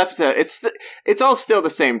is still episode. It's all still the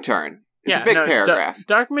same turn. It's a big paragraph.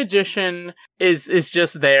 Dark Magician is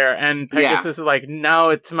just there, and Pegasus is like, "No,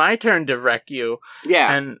 it's my turn to wreck you."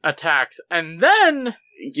 Yeah, and attacks, and then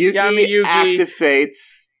Yugi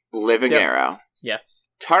activates Living Arrow. Yes,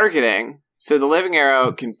 targeting. So the Living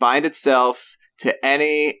Arrow can bind itself to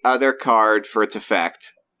any other card for its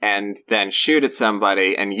effect, and then shoot at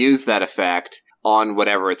somebody and use that effect on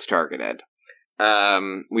whatever it's targeted.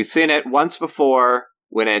 We've seen it once before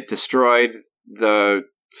when it destroyed the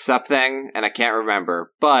something, and I can't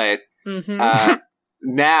remember. But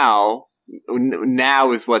now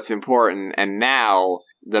is what's important, and now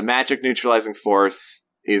the magic neutralizing force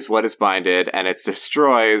is what is binded, and it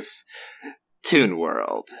destroys Toon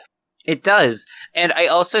World. It does. And I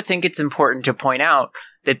also think it's important to point out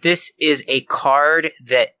that this is a card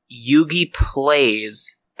that Yugi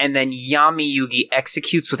plays and then Yami Yugi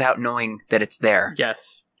executes without knowing that it's there.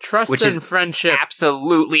 Yes. Trust Which and is friendship.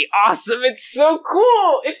 Absolutely awesome. It's so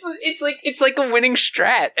cool. It's like a winning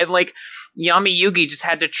strat. And like Yami Yugi just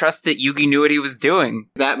had to trust that Yugi knew what he was doing.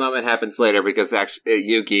 That moment happens later because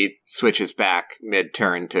Yugi switches back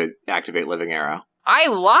mid-turn to activate Living Arrow. I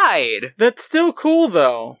lied. That's still cool,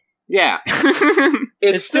 though. Yeah.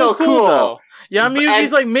 It's still cool. Though. Yami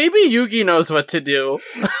Yugi's like, maybe Yugi knows what to do.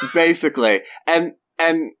 Basically. And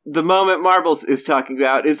the moment Marbles is talking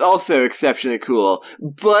about is also exceptionally cool,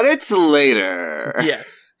 but it's later.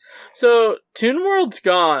 Yes. So, Toon World's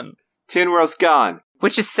gone. Toon World's gone.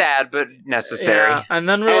 Which is sad, but necessary. Yeah, and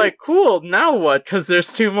then we're like, cool, now what? Because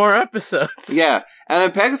there's 2 more episodes. Yeah. And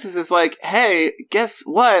then Pegasus is like, hey, guess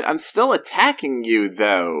what? I'm still attacking you,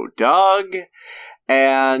 though, dog.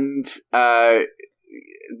 And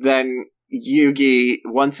then Yugi,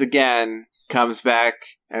 once again, comes back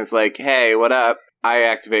and is like, hey, what up? I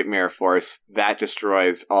activate Mirror Force. That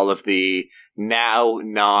destroys all of the now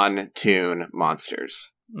non-Toon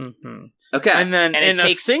monsters. Mm-hmm. Okay. And then And in it a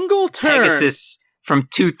takes single turn... Pegasus from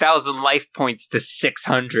 2,000 life points to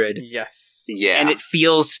 600. Yes. Yeah. And it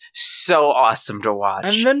feels so awesome to watch.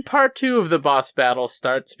 And then part 2 of the boss battle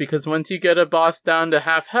starts, because once you get a boss down to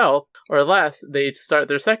half health, or less, they start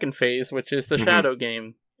their second phase, which is the shadow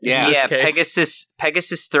game. Yeah. Yeah,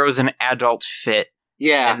 Pegasus throws an adult fit.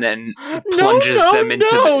 Yeah. And then plunges them into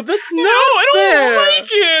No, that's not I don't fair. like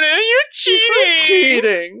it! You're cheating! You're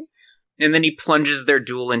cheating! And then he plunges their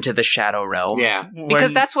duel into the Shadow Realm. Yeah.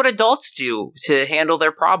 Because that's what adults do to handle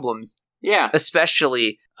their problems. Yeah.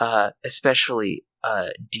 Especially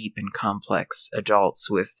deep and complex adults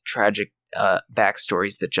with tragic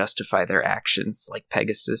backstories that justify their actions, like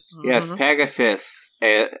Pegasus. Yes, Pegasus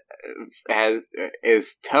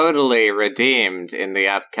is totally redeemed in the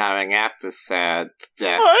upcoming episode.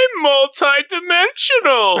 I'm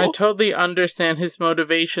multi-dimensional! I totally understand his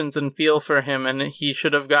motivations and feel for him, and he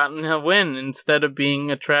should have gotten a win instead of being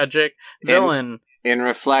a tragic villain. In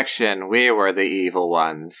reflection, we were the evil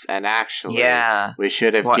ones, and actually, we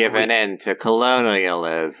should have given in to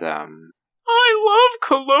colonialism. I love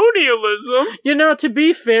colonialism! You know, to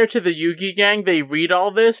be fair to the Yugi gang, they read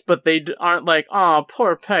all this, but they aren't like, "Aw,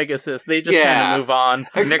 poor Pegasus." They just kind of move on.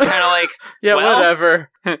 And they're kind of like, yeah, well, whatever.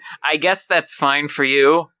 I guess that's fine for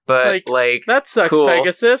you, but like that sucks, cool.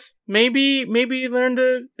 Pegasus. Maybe learn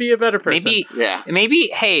to be a better person. Maybe.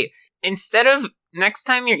 Hey, instead of next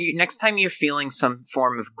time you're feeling some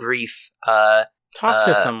form of grief, talk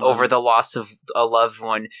to someone over the loss of a loved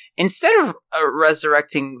one. Instead of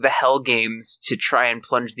resurrecting the Hell Games to try and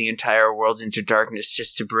plunge the entire world into darkness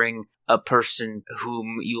just to bring a person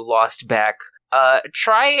whom you lost back,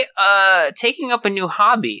 try taking up a new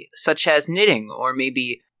hobby, such as knitting, or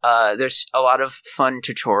maybe there's a lot of fun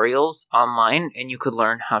tutorials online, and you could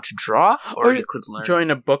learn how to draw, or you could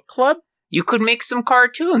join a book club. You could make some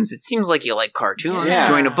cartoons. It seems like you like cartoons. Yeah.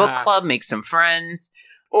 Join a book club, make some friends.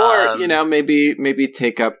 Or, maybe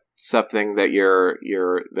take up something that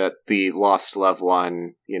that the lost loved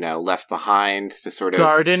one, left behind to sort of...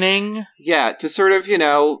 Gardening? Yeah, to sort of,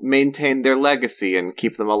 maintain their legacy and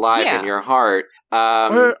keep them alive in your heart.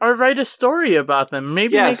 Or write a story about them.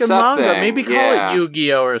 Maybe make a manga. Maybe call it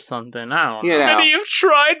Yu-Gi-Oh! Or something. I don't know. Many have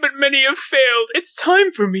tried, but many have failed. It's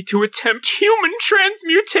time for me to attempt human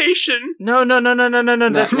transmutation. No.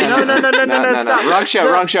 That's no. Wrong show.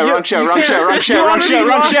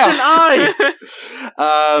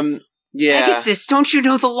 Yeah. Pegasus, don't you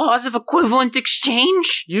know the laws of equivalent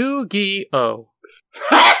exchange? Yu-Gi-Oh!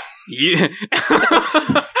 Yeah.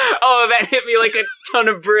 Oh, that hit me like a ton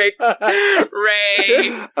of bricks.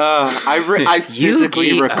 Ray. I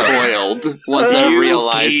physically recoiled once I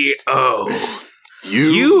realized.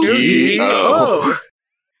 Yu-Gi-Oh!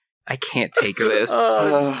 I can't take this.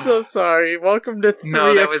 I'm so sorry. Welcome to 3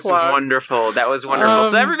 No, that was wonderful.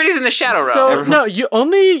 So everybody's in the Shadow Realm.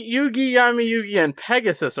 Only Yugi, Yami Yugi, and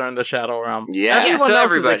Pegasus are in the Shadow Realm. Yeah. Everyone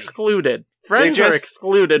else is excluded. Friends are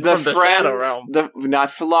excluded from the Shadow Realm.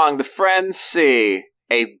 Not for long. The friends see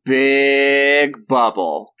a big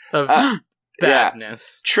bubble of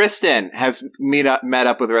badness. Yeah. Tristan has met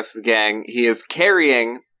up with the rest of the gang. He is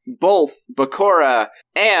carrying both Bakura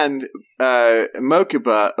and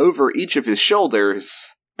Mokuba over each of his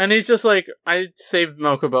shoulders. And he's just like, I saved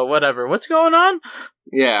Mokuba, whatever. What's going on?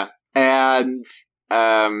 Yeah. And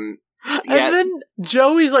And then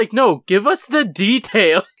Joey's like, no, give us the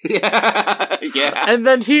detail. Yeah. And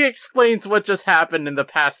then he explains what just happened in the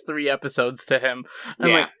past 3 episodes to him.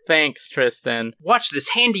 I'm like, thanks, Tristan. Watch this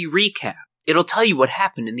handy recap. It'll tell you what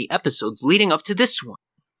happened in the episodes leading up to this one.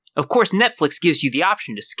 Of course, Netflix gives you the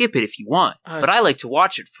option to skip it if you want, but I like to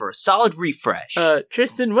watch it for a solid refresh.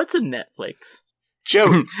 Tristan, what's a Netflix?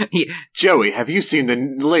 Joey, have you seen the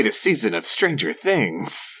latest season of Stranger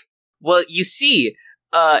Things? Well, you see,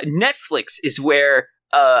 Netflix is where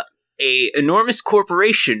a enormous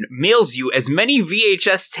corporation mails you as many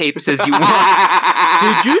VHS tapes as you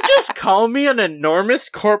want. Did you just call me an enormous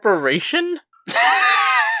corporation?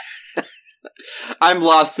 I'm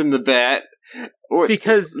lost in the bet.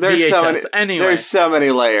 Because there's VHS. so many, anyway. There's so many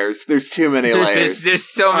layers. There's too many layers. There's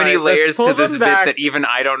so many layers to this bit that even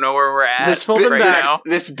I don't know where we're at now.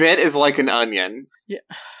 This bit is like an onion. Yeah.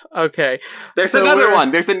 Okay. There's another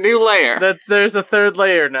one. There's a new layer. There's a third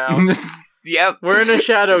layer now. Yep. We're in a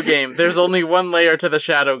shadow game. There's only one layer to the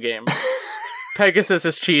shadow game. Pegasus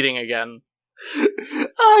is cheating again.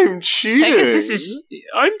 I'm cheating.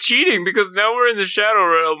 I'm cheating because now we're in the Shadow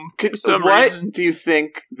Realm for some reason. What do you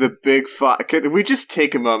think the Big Five... Could we just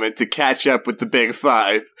take a moment to catch up with the Big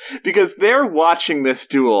Five? Because they're watching this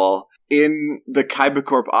duel in the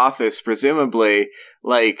Kybercorp office, presumably.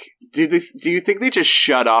 Like, do you think they just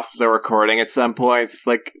shut off the recording at some point? It's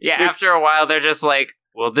like... Yeah, after a while, they're just like,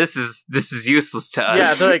 well, this is useless to us.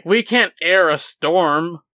 Yeah, they're like, we can't air a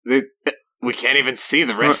storm. We can't even see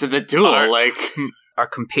the rest of the duel, Our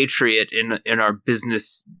compatriot in our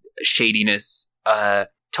business shadiness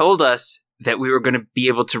told us that we were going to be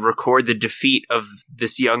able to record the defeat of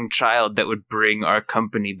this young child that would bring our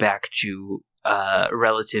company back to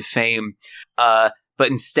relative fame. But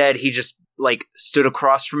instead, he just stood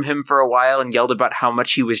across from him for a while and yelled about how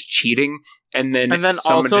much he was cheating, and then summoned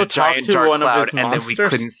also a giant to dark one cloud, of his and then we monsters.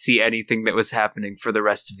 couldn't see anything that was happening for the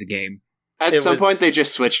rest of the game. At some point, they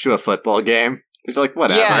just switched to a football game. They're like,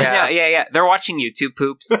 whatever. Yeah. They're watching YouTube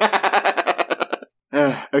poops. Okay.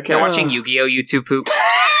 They're watching Yu-Gi-Oh! YouTube poops.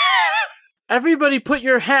 Everybody put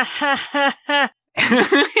your ha. Ray, I've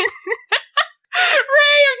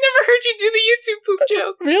never heard you do the YouTube poop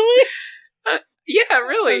jokes. Really? Yeah,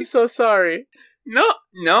 really. I'm so sorry.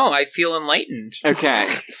 No, I feel enlightened. Okay,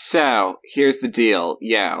 so here's the deal.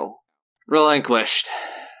 Relinquished.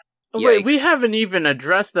 Wait, Yikes. we haven't even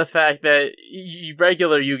addressed the fact that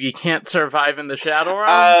regular Yugi can't survive in the Shadow Realm.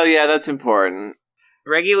 Oh, yeah, that's important.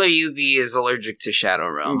 Regular Yugi is allergic to Shadow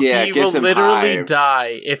Realm. Yeah, he it gives will him literally hives.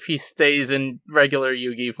 die if he stays in regular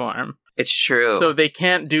Yugi form. It's true. So they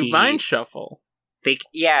can't do Mind Shuffle. They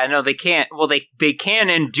can't. Well, they can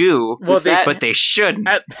and do, but they shouldn't.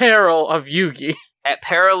 At peril of Yugi. At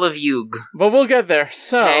peril of Yug. But we'll get there.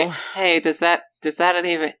 So, hey, does that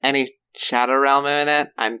have any Shadow Realm in it?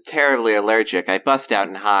 I'm terribly allergic. I bust out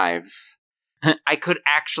in hives. I could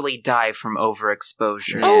actually die from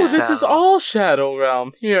overexposure. oh, this is all Shadow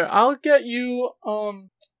Realm. Here, I'll get you. Do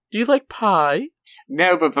you like pie?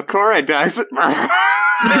 No, but Bakura does. Look,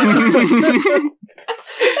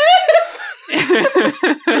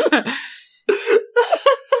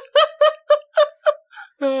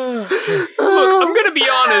 I'm gonna be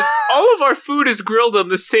honest. All of our food is grilled on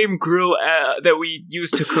the same grill that we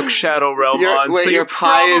use to cook Shadow Realm on. So you're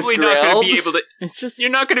probably not gonna be able to.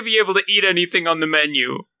 You're not gonna be able to eat anything on the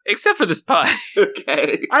menu except for this pie.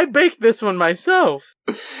 Okay. I baked this one myself.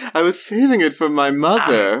 I was saving it for my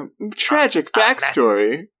mother. Tragic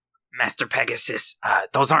backstory. Master Pegasus,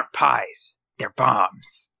 those aren't pies. They're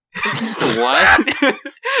bombs. What?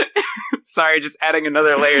 Sorry, just adding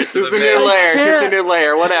another layer to Just a new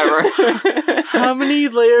layer, whatever. How many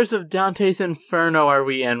layers of Dante's Inferno are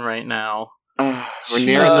we in right now? We're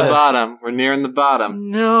nearing the bottom.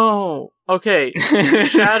 No. Okay,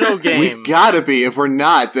 Shadow Game. We've gotta be. If we're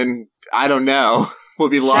not, then I don't know. We'll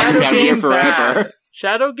be locked down here forever. Bad.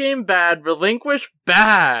 Shadow Game bad. Relinquish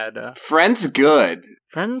bad. Friends good.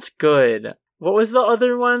 Friends good. What was the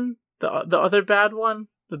other one? The other bad one?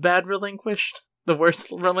 The bad relinquished? The worst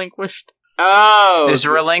relinquished? Oh! There's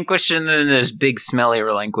relinquished and then there's big smelly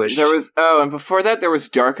relinquished. And before that there was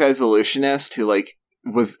Dark Eyes Illusionist who,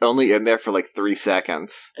 was only in there for 3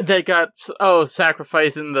 seconds. They got,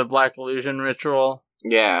 sacrificing the Black Illusion ritual.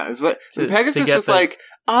 Yeah, it's Pegasus was like,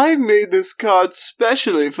 I made this card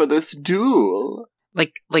specially for this duel.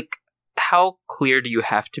 How clear do you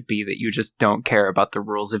have to be that you just don't care about the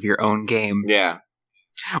rules of your own game? Yeah.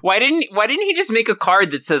 Why didn't he just make a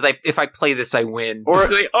card that says if I play this I win? Or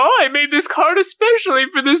I made this card especially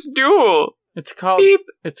for this duel. It's called Beep.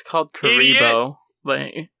 It's called Karibo.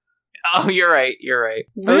 Oh, you're right.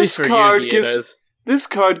 This card gives This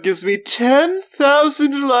card gives me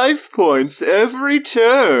 10,000 life points every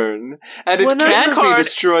turn, and it Well, nice can't card. be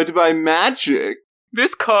destroyed by magic.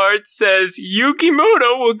 This card says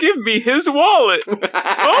Yukimoto will give me his wallet.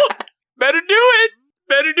 Oh, better do it.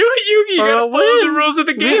 Better do it, Yugi. You Or gotta I'll follow the win. rules of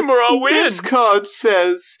the game or I'll win. This card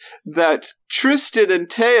says that Tristan and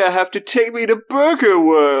Taya have to take me to Burger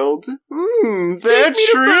World. Their Take me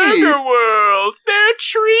to treat. Burger World. Their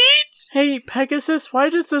treat. Hey, Pegasus, why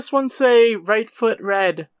does this one say right foot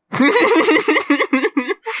red?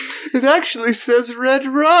 It actually says red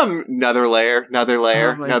rum. Another layer, another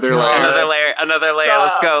layer, Oh my another God. layer. Another layer.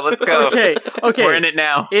 Let's go. Let's go. Okay, We're in it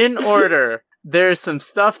now. In order, there's some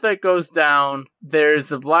stuff that goes down. There's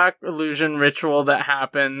the Black Illusion ritual that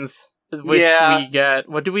happens, which Yeah. we get.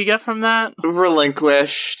 What do we get from that?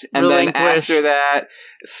 Relinquished. And then Relinquished. after that,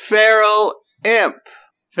 Feral Imp.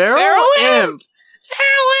 Feral Imp!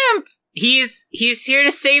 Feral Imp. He's here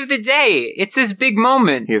to save the day. It's his big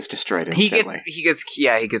moment. He is destroyed He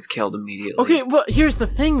instantly. gets killed immediately. Okay, well, here's the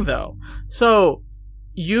thing, though. So,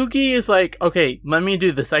 Yugi is like, okay, let me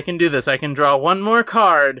do this. I can do this. I can draw one more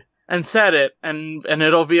card and set it, and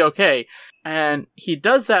it'll be okay. And he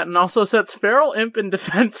does that and also sets Feral Imp in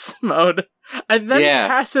defense mode, and then Yeah.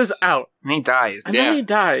 passes out. And he dies. And Yeah. then he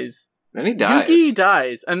dies. Then he dies. Yugi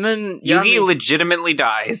dies. And then Yugi legitimately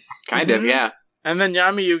dies. Kind of, Mhm. yeah. And then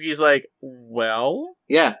Yami Yugi's like, well?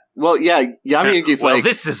 Yeah. Well, yeah, Yami Yugi's well, like,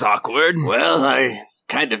 this is awkward. well, I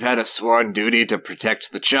kind of had a sworn duty to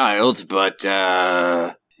protect the child, but,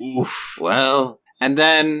 Oof. well. And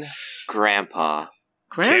then Grandpa.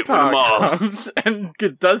 Can't win 'em Grandpa all. comes and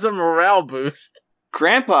does a morale boost.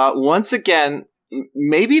 Grandpa, once again,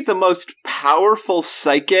 maybe the most powerful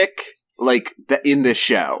psychic, in this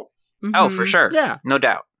show. Oh, for Mhm. sure. Yeah. No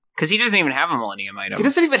doubt. Because he doesn't even have a Millennium item. He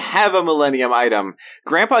doesn't even have a Millennium item.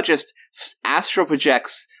 Grandpa just astral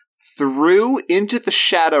projects through into the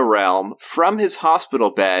Shadow Realm from his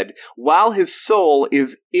hospital bed while his soul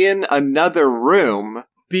is in another room.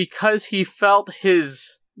 Because he felt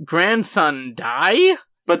his grandson die?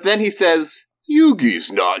 But then he says,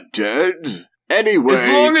 Yugi's not dead. Anyway. As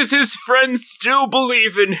long as his friends still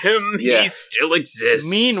believe in him, Yeah. he still exists.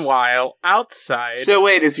 Meanwhile, outside... So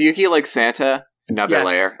wait, is Yugi like Santa? Another Yes.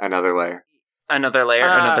 layer, another layer. Another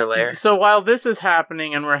layer. So while this is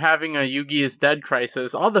happening and we're having a Yugi is dead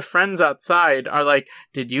crisis, all the friends outside are like,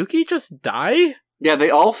 did Yugi just die? Yeah, they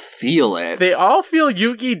all feel it. They all feel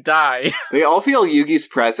Yugi die. They all feel Yugi's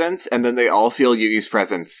presence, and then they all feel Yugi's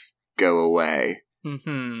presence go away.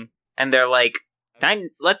 Mm-hmm. And they're like,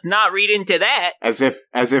 let's not read into that. As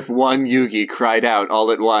if one Yugi cried out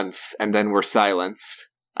all at once, and then were silenced.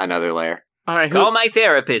 Another layer. Alright, Call my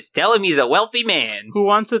therapist. Tell him he's a wealthy man. who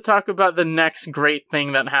wants to talk about the next great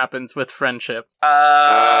thing that happens with friendship?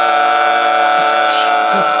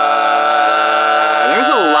 There's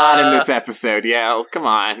a lot in this episode, yo. Come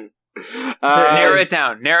on. Narrow it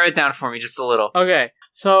down for me just a little. Okay,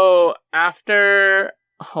 so after...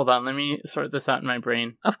 Hold on, let me sort this out in my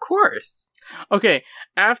brain. Of course. Okay,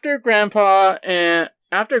 after Grandpa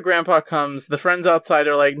comes, the friends outside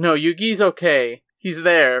are like, no, Yugi's okay. He's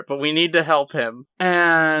there, but we need to help him.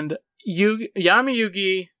 And Yami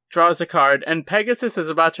Yugi draws a card, and Pegasus is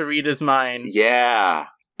about to read his mind. Yeah.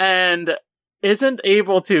 And isn't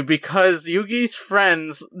able to because Yugi's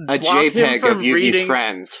friends A block him JPEG from of Yugi's reading...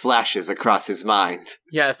 friends flashes across his mind.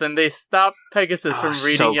 Yes, and they stop Pegasus from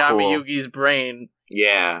reading so Yami cool. Yugi's brain.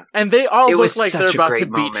 Yeah. And they all It look was like they're such a about to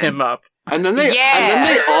great beat moment. him up. And then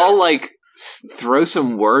they all throw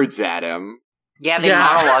some words at him. Yeah, they Yeah.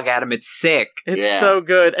 monologue at him. It's sick. It's Yeah. so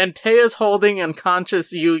good. And Teia's holding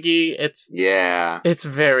unconscious Yugi. Yeah. It's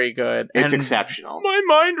very good. It's and exceptional. My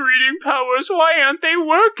mind reading powers, why aren't they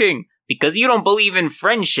working? Because you don't believe in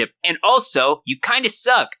friendship, and also, you kinda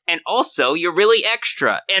suck, and also, you're really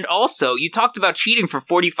extra, and also, you talked about cheating for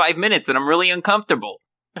 45 minutes, and I'm really uncomfortable.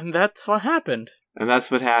 And that's what happened. And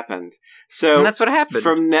that's what happened. So And that's what happened.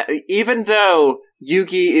 even though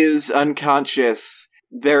Yugi is unconscious,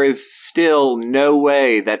 there is still no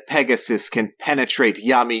way that Pegasus can penetrate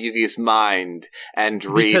Yami Yugi's mind and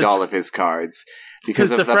read Because- all of his cards. Because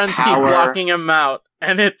the of the friends power. keep blocking him out.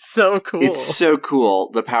 And it's so cool. It's so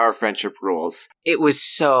cool. The power of friendship rules. It was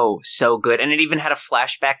so good, and it even had a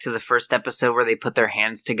flashback to the first episode where they put their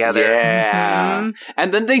hands together. Yeah. Mhm.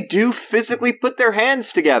 And then they do physically put their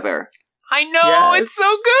hands together. I know, Yes. it's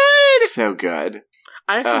so good! So good.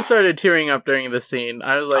 I actually Ugh. started tearing up during the scene.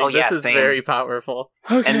 I was like, Oh, yeah, this is same. very powerful.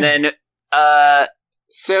 And then,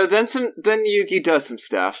 So then Yugi does some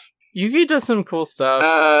stuff. Yugi does some cool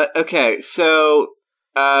stuff. Okay, so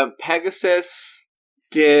Pegasus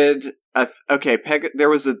did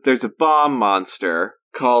there's a bomb monster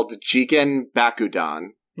called Jigen Bakudan,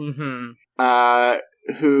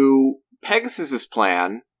 Mm-hmm. who Pegasus's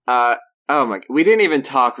plan. We didn't even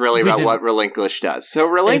talk really about what Relinquish does. So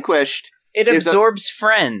Relinquished. It absorbs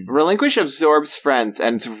friends. Relinquish absorbs friends,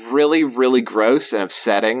 and it's really, really gross and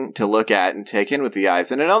upsetting to look at and take in with the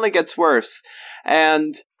eyes, and it only gets worse.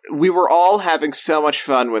 And we were all having so much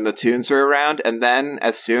fun when the tunes were around, and then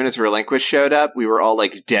as soon as Relinquish showed up, we were all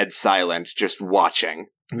like dead silent, just watching.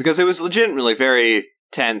 Because it was legitimately very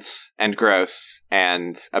tense and gross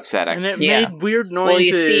and upsetting. And it made weird noises. Well,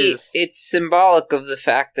 you see, it's symbolic of the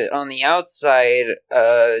fact that on the outside,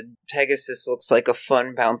 Pegasus looks like a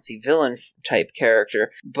fun, bouncy villain type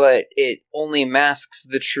character, but it only masks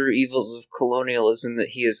the true evils of colonialism that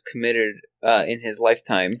he has committed in his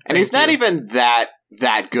lifetime. And he's not even that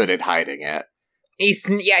good at hiding it. He's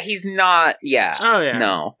not. Yeah. Oh yeah.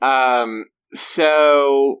 No.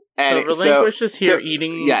 So Relinquish is here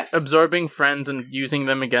eating, absorbing friends and using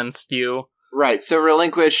them against you. Right, so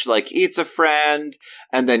Relinquish, eats a friend,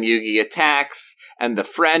 and then Yugi attacks, and the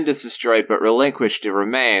friend is destroyed, but Relinquished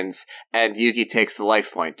remains, and Yugi takes the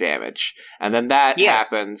life point damage. And then that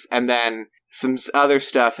happens, and then some other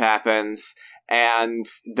stuff happens, and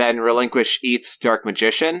then Relinquish eats Dark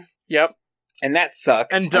Magician. Yep. And that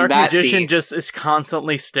sucked. And Dark Magician just is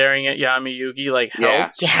constantly staring at Yami Yugi like,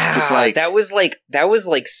 help. Yeah. Just that was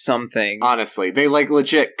like something. Honestly, they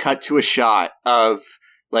legit cut to a shot of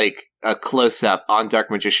a close-up on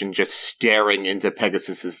Dark Magician just staring into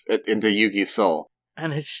into Yugi's soul.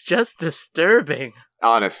 And it's just disturbing.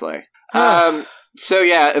 Honestly. So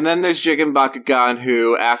yeah, and then there's Jigen Bakugan,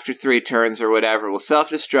 who, after 3 turns or whatever, will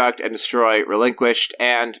self-destruct and destroy Relinquished,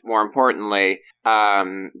 and, more importantly,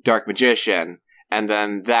 Dark Magician, and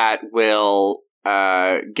then that will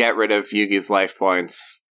get rid of Yugi's life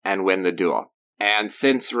points and win the duel. And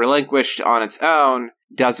since Relinquished on its own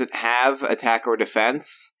doesn't have attack or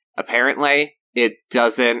defense, apparently it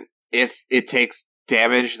doesn't, if it takes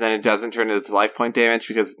damage, then it doesn't turn into life point damage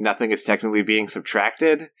because nothing is technically being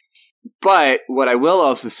subtracted. But what I will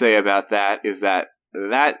also say about that is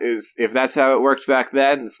if that's how it worked back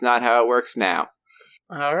then, it's not how it works now.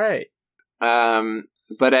 All right.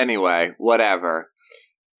 But anyway, whatever.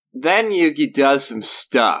 Then Yugi does some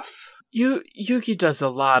stuff. Yugi does a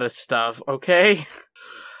lot of stuff, okay?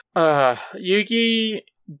 Yugi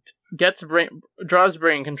draws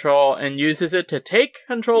brain control and uses it to take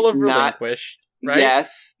control of Relinquish, right?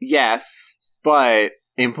 Yes, but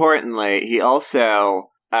importantly, he also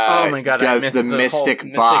oh my God, does the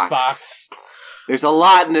Mystic Box. There's a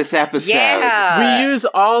lot in this episode. Yeah. We use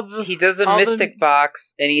all the... He does a Mystic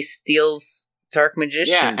Box, and he steals Dark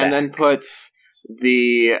Magician back. And then puts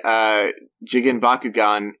the Jigen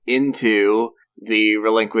Bakugan into the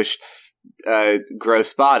Relinquished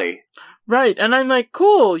gross body. Right, and I'm like,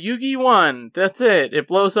 cool, Yugi won. That's it. It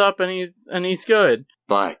blows up, and he's good.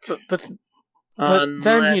 But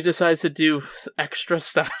then he decides to do extra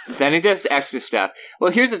stuff. Then he does extra stuff.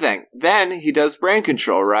 Well, here's the thing. Then he does brain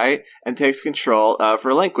control, right? And takes control of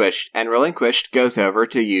Relinquished. And Relinquished goes over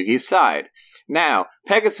to Yugi's side. Now,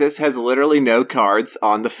 Pegasus has literally no cards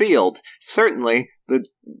on the field. Certainly, the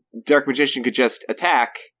Dark Magician could just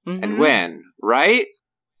attack and win, right?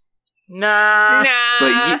 Nah.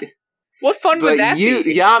 But what fun would that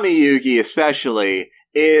be? Yami Yugi, especially,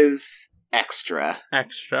 is extra.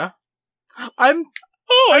 Extra? I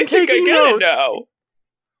think I get it now.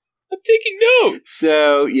 I'm taking notes.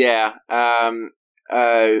 So yeah,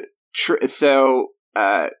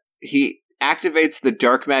 he activates the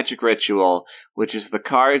Dark Magic Ritual, which is the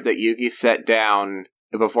card that Yugi set down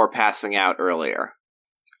before passing out earlier.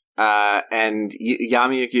 And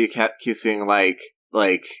Yami Yugi keeps being like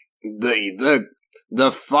the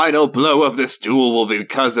final blow of this duel will be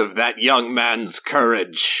because of that young man's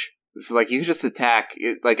courage. It's you can just attack.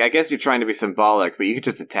 I guess you're trying to be symbolic, but you can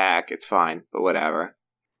just attack. It's fine, but whatever.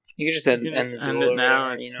 You can just end it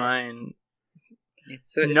now. It's fine.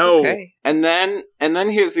 It's okay. And then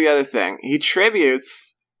here's the other thing. He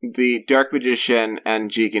tributes the Dark Magician and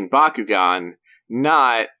Jigen Bakugan,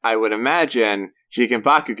 not, I would imagine, Jigen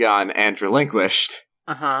Bakugan and Relinquished.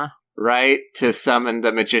 Right? To summon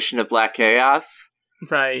the Magician of Black Chaos?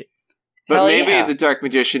 Right. But maybe the Dark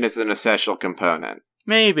Magician is an essential component.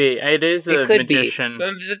 Maybe. It is a magician.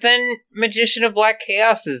 But then Magician of Black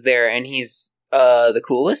Chaos is there, and he's the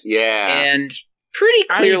coolest. Yeah. And pretty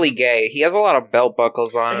clearly gay. He has a lot of belt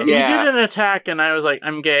buckles on him. He did an attack, and I was like,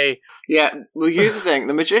 I'm gay. Yeah, well, here's the thing.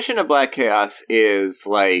 The Magician of Black Chaos is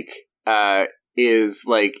there's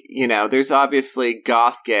obviously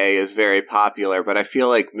goth gay is very popular, but I feel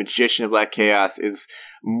like Magician of Black Chaos is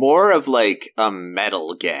more of a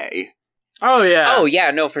metal gay. Oh, yeah. Oh,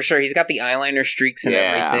 yeah, no, for sure. He's got the eyeliner streaks and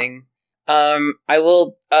Yeah. everything. I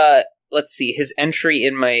will, let's see. His entry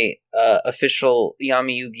in my official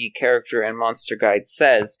Yami Yugi character and monster guide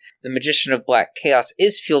says, the Magician of Black Chaos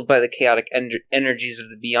is fueled by the chaotic energies of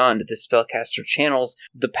the Beyond. The spellcaster channels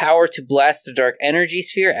the power to blast the dark energy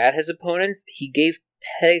sphere at his opponents. He gave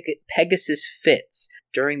Pegasus fits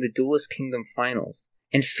during the Duelist Kingdom finals.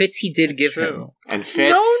 And fits he did give him. And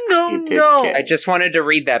Fitz, No. he did get- I just wanted to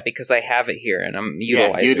read that because I have it here and I'm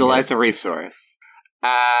utilizing utilize it. a resource.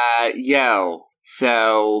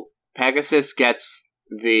 So Pegasus gets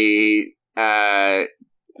the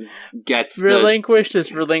Relinquished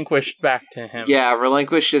is relinquished back to him.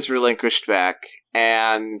 relinquished is relinquished back,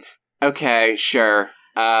 and okay, sure.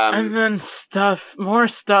 And then more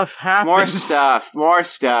stuff happens. More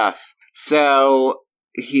stuff. So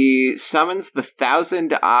he summons the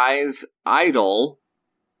Thousand Eyes Idol.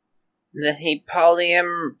 And then he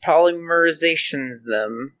polymerizations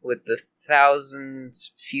them with the 1000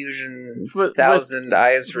 fusion, With- 1000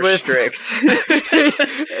 eyes with- restrict.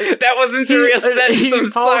 That wasn't a real sentence, He I'm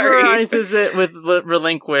sorry. polymerizes it with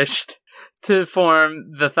relinquished to form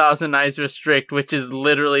the Thousand Eyes Restrict, which is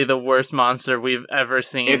literally the worst monster we've ever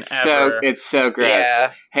seen. It's ever. so gross.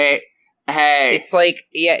 Yeah. Hey. It's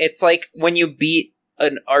like when you beat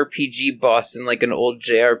an RPG boss in like an old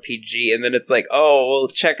JRPG, and then it's like, oh, well,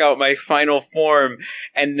 check out my final form,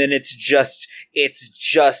 and then it's just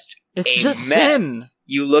mess. sin.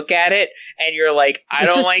 You look at it and you're like, I It's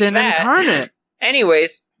don't just like sin that. incarnate.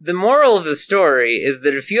 Anyways, the moral of the story is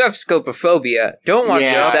that if you have scopophobia, don't watch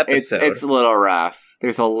this episode. It's a little rough.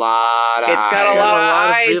 There's a lot of It's got eyes. a lot of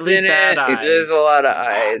of eyes really in bad it. eyes. There's a lot of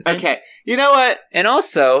eyes. Okay, you know what? And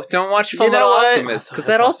also, don't watch Full You know Metal what? Alchemist, because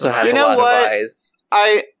Also that also has You a know lot what? of eyes.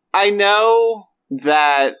 I know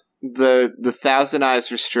that the Thousand Eyes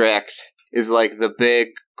Restrict is like the big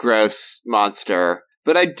gross monster,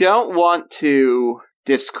 but I don't want to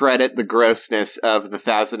discredit the grossness of the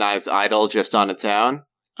Thousand Eyes Idol just on its own.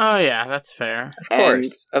 Oh yeah, that's fair.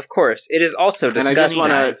 Of course. It is also And I just disgusting.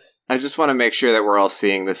 wanna- I just want to make sure that we're all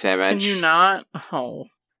seeing this Can image. you not? Oh.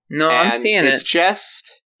 No, I'm And seeing it's it.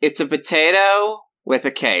 It's a potato with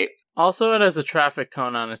a cape. Also, it has a traffic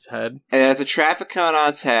cone on its head. It has a traffic cone on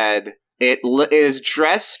its head.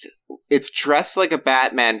 It's dressed like a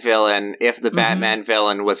Batman villain if the Mhm. Batman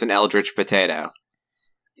villain was an eldritch potato.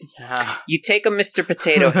 Yeah. You take a Mr.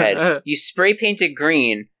 Potato Head, you spray paint it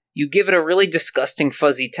green, you give it a really disgusting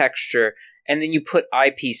fuzzy texture, and then you put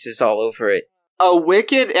eyepieces all over it. A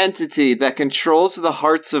wicked entity that controls the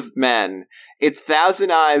hearts of men. Its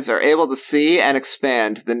thousand eyes are able to see and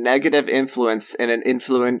expand the negative influence in an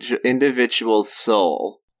individual's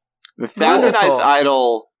soul. The Thousand Wonderful. Eyes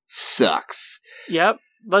Idol sucks. Yep.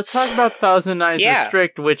 Let's talk about Thousand Eyes Yeah.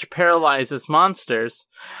 Restrict, which paralyzes monsters.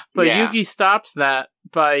 But Yeah. Yugi stops that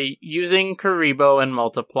by using Karibo and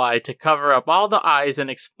Multiply to cover up all the eyes and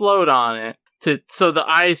explode on it, so the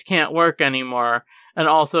eyes can't work anymore. And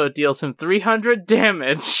also it deals him 300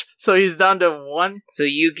 damage, so he's down to 1. So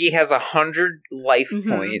Yugi has 100 life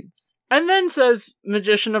Mhm. points. And then says,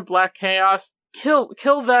 Magician of Black Chaos, kill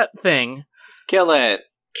that thing. Kill it.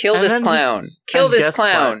 Kill And this then- clown. Kill And this guess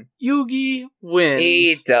clown. what? Yugi wins.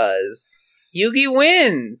 He does. Yugi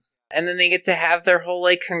wins. And then they get to have their whole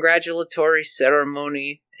like congratulatory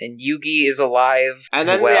ceremony. And Yugi is alive. And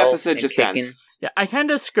then well, the episode and just kicking. ends. Yeah, I kind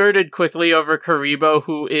of skirted quickly over Karibo,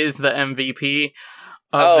 who is the MVP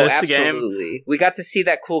of this game. Absolutely. We got to see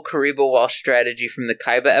that cool Karibo Wall strategy from the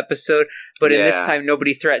Kaiba episode, but in this Yeah. time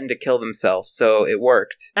nobody threatened to kill themselves, so it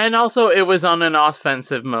worked. And also, it was on an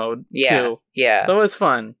offensive mode, Yeah. too. Yeah. So it was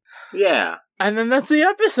fun. Yeah. And then that's the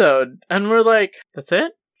episode. And we're like, that's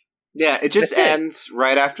it? Yeah, it just That's it. ends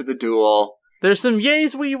right after the duel. There's some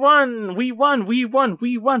yays, we won! We won!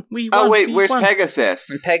 Oh wait, we where's won. Pegasus?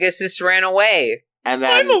 And Pegasus ran away. And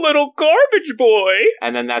then little garbage boy.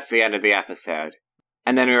 and then that's the end of the episode.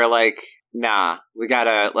 And then we were like, nah,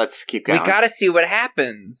 let's keep going. We gotta see what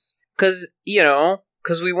happens. Cause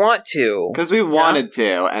we want to. Because we wanted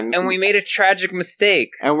to, and And we made a tragic mistake.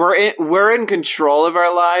 and we're in control of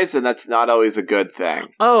our lives, and that's not always a good thing.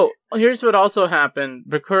 Oh, here's what also happened.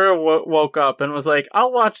 Bakura woke up and was like,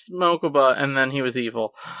 I'll watch Mokuba, and then he was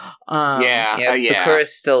evil. Yeah.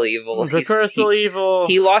 Bakura's still evil. Bakura's still evil.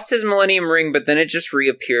 He lost his Millennium Ring, but then it just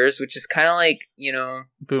reappears, which is kind of like,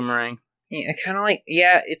 Boomerang.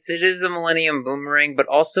 it is a Millennium Boomerang, but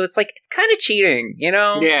also it's kind of cheating,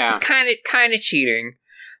 Yeah. It's kind of cheating.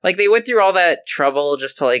 Like, they went through all that trouble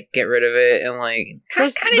just to, like, get rid of it, and, like,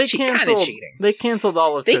 it's kind of cheating. They canceled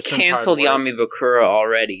all of They Tristan's canceled hard work. Yami Bakura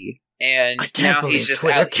already, And I can't now believe he's just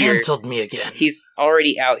Twitter out here. canceled me again. He's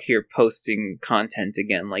already out here posting content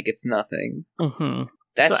again, like it's nothing. Mm-hmm.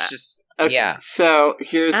 That's So- just Okay, yeah. So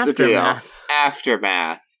here's the deal. Aftermath.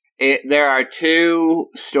 Aftermath. There are 2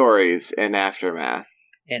 stories in Aftermath,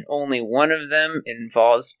 And only one of them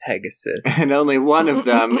involves Pegasus. and only one of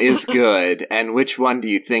them is good. And which one do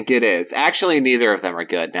you think it is? Actually, neither of them are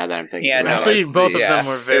good. Now that I'm thinking Yeah, about no, it. Actually, it's- both of yeah. them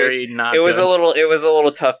were very not It was good. a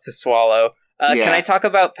little tough to swallow. Yeah. Can I talk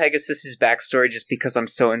about Pegasus's backstory just because I'm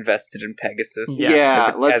so invested in Pegasus?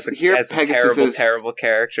 Yeah. Let's hear as a terrible, Pegasus's terrible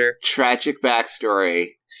character. tragic backstory.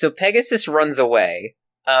 So Pegasus runs away,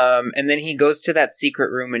 and then he goes to that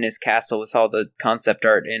secret room in his castle with all the concept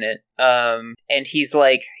art in it. And he's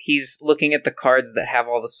looking at the cards that have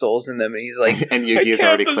all the souls in them, and he's like, And Yugi's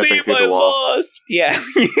already clipping through the wall. lost. Yeah.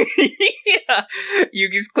 Yeah.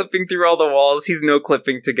 Yugi's clipping through all the walls. He's no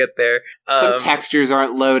clipping to get there. Some textures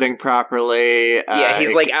aren't loading properly. Yeah,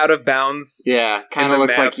 he's like out of bounds. Yeah, kind in of the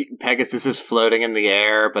looks map. like Pegasus is floating in the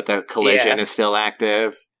air, but the collision Yeah. is still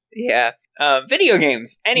active. Yeah. Video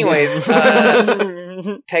games. Anyways,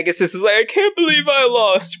 Pegasus is like, I can't believe I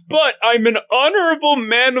lost, but I'm an honorable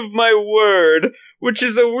man of my word, which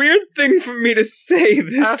is a weird thing for me to say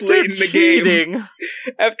this After late in the game. cheating.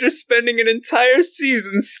 After spending an entire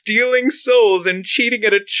season stealing souls and cheating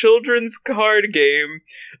at a children's card game,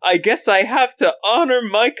 I guess I have to honor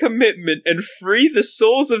my commitment and free the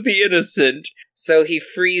souls of the innocent. So he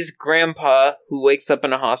frees Grandpa, who wakes up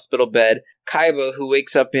in a hospital bed, Kaiba, who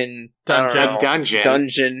wakes up in Dungeon. I don't know, Dungeon.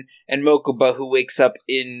 dungeon, and Mokuba, who wakes up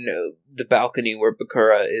in the balcony where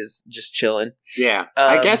Bakura is just chilling. Yeah,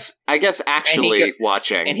 Um, I guess actually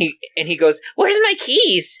watching. And he goes, "Where's my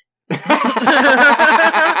keys?" And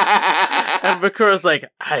Bakura's like,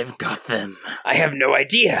 I've got them. I have no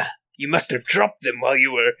idea. You must have dropped them while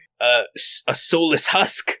you were a soulless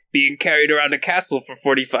husk being carried around a castle for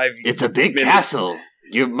 45 years. It's a big minutes. castle.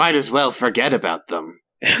 You might as well forget about them.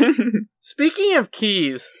 Speaking of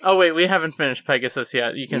keys. Oh, wait, we haven't finished Pegasus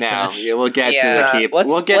yet. You can No, finish. yeah, we'll get Yeah, to the key. let's-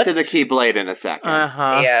 We'll get to let's- the Keyblade in a second.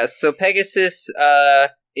 Uh-huh. Yeah, so Pegasus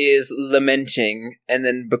is lamenting, and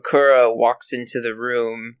then Bakura walks into the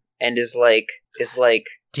room and is like,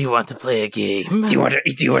 Do you want to play a game? do you want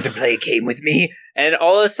to play a game with me? And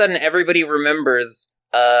all of a sudden, everybody remembers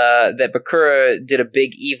that Bakura did a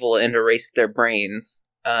big evil and erased their brains.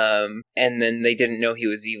 And then they didn't know he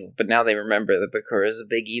was evil, but now they remember that Bakura is a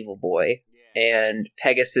big evil boy. And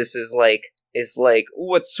Pegasus is like,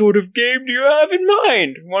 what sort of game do you have in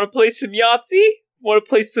mind? Want to play some Yahtzee? Want to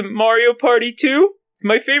play some Mario Party 2? It's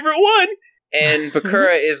my favorite one. And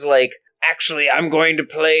Bakura is like, actually, I'm going to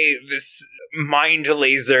play this mind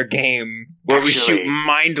laser game where we shoot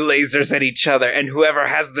mind lasers at each other, and whoever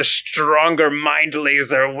has the stronger mind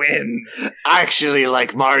laser wins. I actually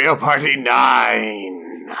like Mario Party 9.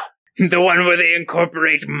 The one where they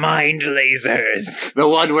incorporate mind lasers. The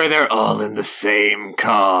one where they're all in the same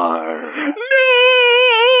car. No!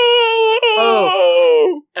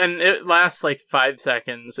 Oh. And it lasts like 5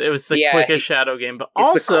 seconds. It was the Yeah, quickest Shadow game, but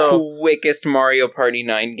It's also the quickest Mario Party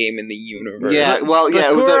 9 game in the universe. Yeah, well, yeah,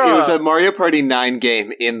 it was Bakura- a Mario Party 9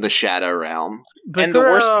 game in the Shadow Realm. And the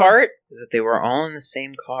worst Bakura- part is that they were all in the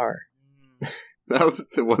same car. That was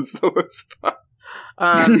the worst part.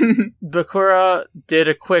 Bakura did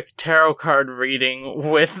a quick tarot card reading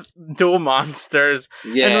with Duel Monsters.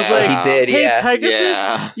 Yeah, And was like, He did, Hey, yeah. Pegasus,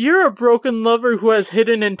 Yeah. you're a broken lover who has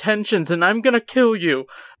hidden intentions, and I'm gonna kill you.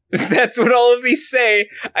 That's what all of these say.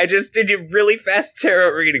 I just did a really fast tarot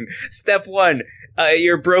reading. Step 1,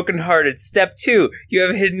 you're brokenhearted. Step 2, you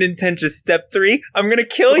have hidden intentions. Step 3, I'm gonna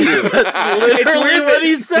kill you. That's literally what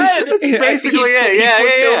he said. basically it. He Yeah,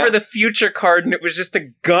 flipped yeah, yeah. over the future card, and it was just a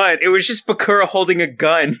gun. It was just Bakura holding a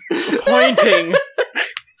gun. Pointing.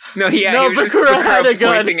 No, yeah, No, he was just Bakura had a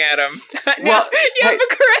gun. pointing at him. No, Well, yeah, hey-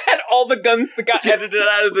 Bakura had all the guns that got edited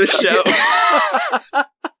out of the show.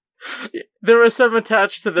 There was some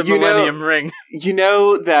attached to the You know- Millennium Ring. You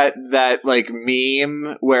know that like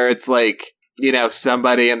meme where it's like, you know,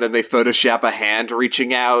 somebody and then they Photoshop a hand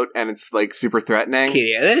reaching out and it's like super threatening.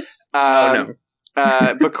 This? Oh,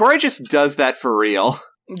 no. Bakura just does that for real.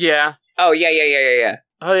 Yeah. Oh, yeah.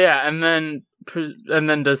 Oh yeah, and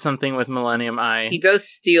then does something with Millennium Eye. He does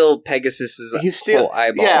steal Pegasus's He steal- whole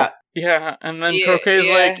eyeball. Yeah, Yeah, and then Yeah, Croquet's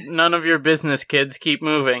yeah. like, none of your business, kids. Keep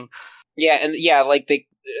moving. Yeah, and yeah, like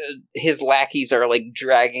his lackeys are like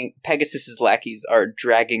dragging Pegasus's lackeys are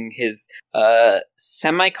dragging his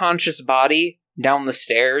semi-conscious body down the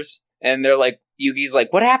stairs, and they're like, Yugi's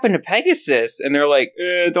like, what happened to Pegasus? And they're like,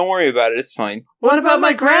 don't worry about it, it's fine. What about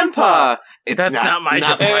my grandpa? That's not my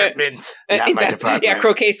department. Not my department. Yeah,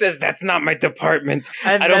 Croquet says, that's not my department.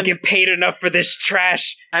 And I don't then- get paid enough for this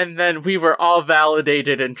trash. And then we were all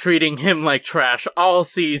validated in treating him like trash all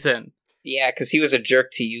season. Yeah, because he was a jerk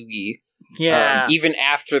to Yugi. Yeah. Even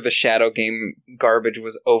after the Shadow Game garbage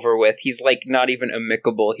was over with, he's like not even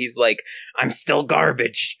amicable. He's like, I'm still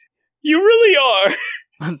garbage. You really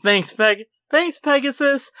are. Thanks,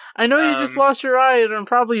 Pegasus. I know you just lost your eye and are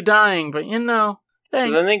probably dying, but thanks.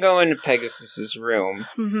 So then they go into Pegasus's room,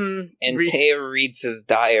 and Taya reads his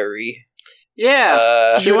diary.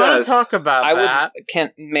 Yeah, you want to talk about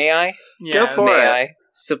that? May I? Yeah. Go for it. I?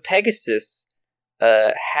 So Pegasus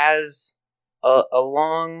has a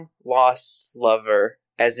long lost lover,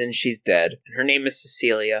 as in she's dead. Her name is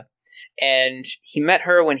Cecilia, and he met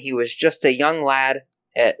her when he was just a young lad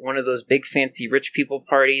at one of those big fancy rich people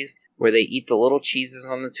parties where they eat the little cheeses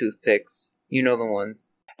on the toothpicks. You know the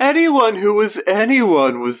ones. Anyone who was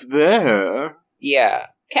anyone was there. Yeah,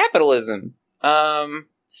 capitalism.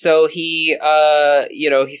 So he,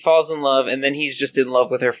 he falls in love, and then he's just in love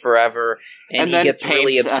with her forever, and he then gets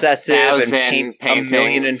really paints obsessive and 1,000 paints paintings.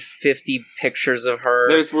 1,050,000 pictures of her.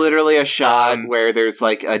 There's literally a shot where there's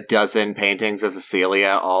like a dozen paintings of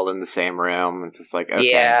Cecilia all in the same room. It's just like, okay,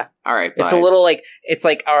 yeah, all right, it's bye. a little like, it's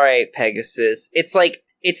like, all right, Pegasus. It's like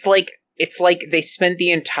they spent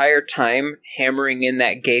the entire time hammering in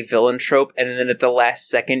that gay villain trope, and then at the last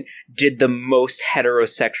second did the most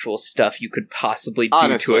heterosexual stuff you could possibly do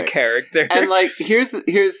Honestly. to a character. And like, here's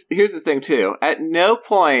the thing too. At no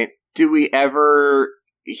point do we ever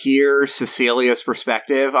hear Cecilia's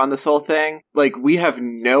perspective on this whole thing. Like, we have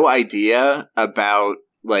no idea about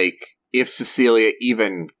like if Cecilia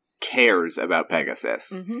even cares about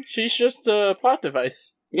Pegasus. Mm-hmm. She's just a plot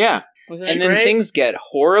device. Yeah. And then things get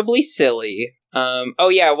horribly silly.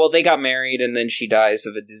 They got married and then she dies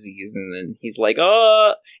of a disease, and then he's like,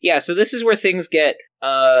 yeah, so this is where things get,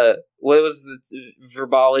 what was the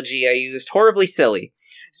verbology I used? Horribly silly.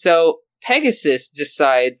 So Pegasus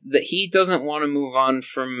decides that he doesn't want to move on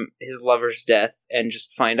from his lover's death and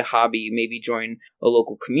just find a hobby, maybe join a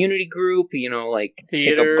local community group, like pick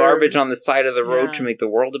up Theater. garbage on the side of the road Yeah. to make the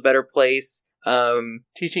world a better place.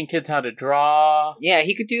 Teaching kids how to draw. Yeah,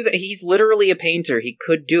 he could do that. He's literally a painter. He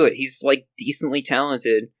could do it. He's like decently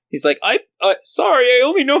talented. He's like, sorry, I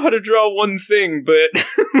only know how to draw one thing, but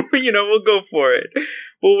we'll go for it.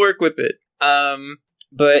 We'll work with it.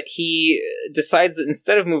 But he decides that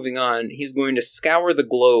instead of moving on, he's going to scour the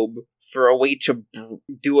globe for a way to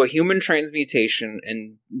do a human transmutation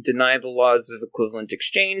and deny the laws of equivalent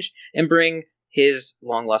exchange and bring his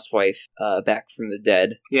long-lost wife back from the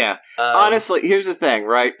dead. Yeah. Honestly, here's the thing,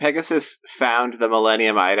 right? Pegasus found the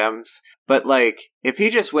Millennium items, but like, if he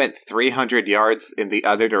just went 300 yards in the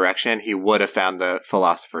other direction, he would have found the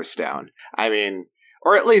Philosopher's Stone. I mean,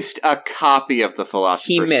 or at least a copy of the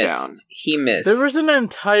Philosopher's Stone. He missed. There was an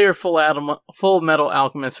entire Full Metal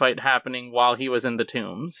Alchemist fight happening while he was in the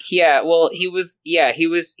tombs. Yeah, well, he was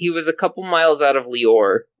a couple miles out of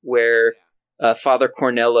Lior, where Father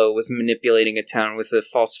Cornello was manipulating a town with a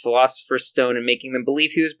false Philosopher's Stone and making them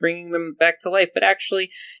believe he was bringing them back to life, but actually,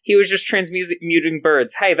 he was just transmuting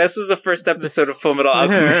birds. Hey, this was the first episode of Full Metal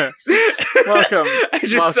Alchemist. Welcome. I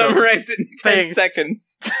just summarized it in 10 Thanks.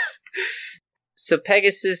 seconds. So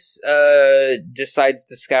Pegasus decides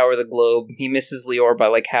to scour the globe. He misses Lior by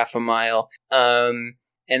like half a mile. And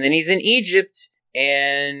then he's in Egypt,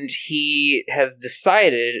 and he has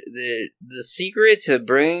decided that the secret to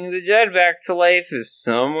bringing the dead back to life is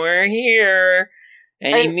somewhere here.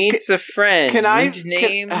 And he meets a friend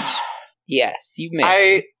named... Yes, you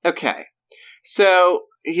may. Okay. So,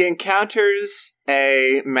 he encounters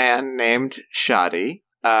a man named Shadi,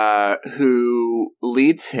 who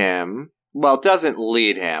leads him... Well, doesn't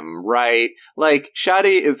lead him, right? Like,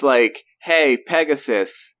 Shadi is like, hey,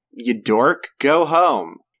 Pegasus, you dork, go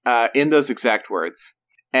home. In those exact words.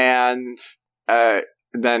 And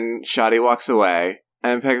then Shadi walks away,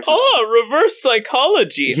 and Pegasus... reverse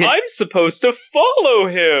psychology. Yeah. I'm supposed to follow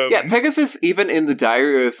him. Yeah, Pegasus, even in the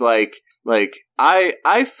diary, was like,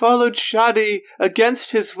 I followed Shadi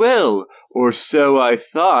against his will, or so I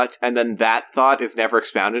thought, and then that thought is never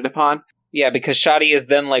expounded upon. Yeah, because Shadi is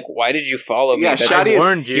then like, why did you follow me? Yeah, Shadi I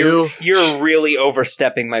warned you. You're really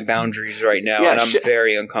overstepping my boundaries right now, Yeah, and I'm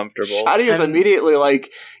very uncomfortable. Shadi is immediately like,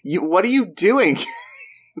 what are you doing?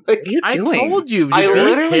 What are you I doing? told you. I Be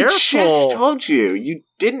literally careful. just told you. You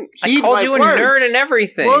didn't heed I called my you words. a nerd and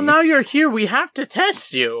everything. Well, now you're here. We have to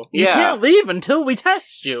test you. You Yeah. can't leave until we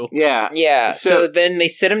test you. Yeah. Yeah, So- so then they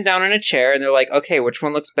sit him down in a chair, and they're like, okay, which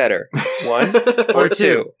one looks better? One Or or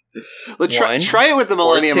two? Well, One try it with the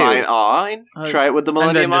Millennium two. Eye on. Try it with the And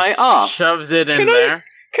then Millennium Eye just off. shoves it in Can there.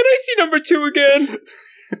 Can I see number 2 again?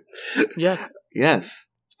 Yes. Yes.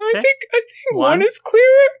 I Okay. think one is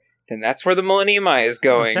clearer. Then that's where the Millennium Eye is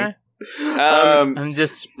going. Okay. Um, And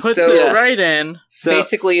just puts So- it right in. so,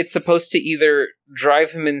 Basically, it's supposed to either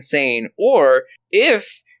drive him insane, or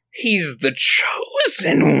if he's the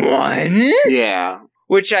chosen one, yeah.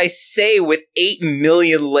 which I say with 8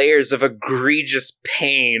 million layers of egregious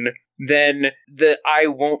pain, then the eye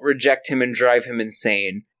won't reject him and drive him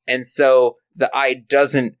insane. And so the eye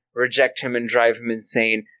doesn't reject him and drive him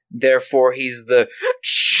insane. Therefore, he's the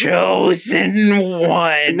chosen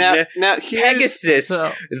one. Now here's... Pegasus,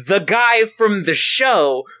 So, the guy from the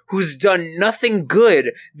show who's done nothing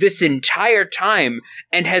good this entire time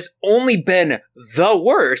and has only been the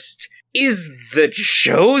worst, is the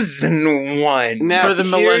chosen one. Now, For the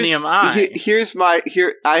Millennium Eye.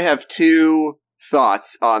 I have 2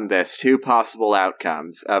 thoughts on this, 2 possible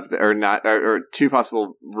outcomes of or 2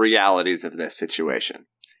 possible realities of this situation.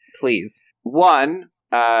 Please. One,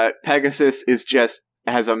 Pegasus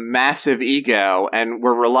has a massive ego, and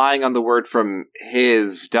we're relying on the word from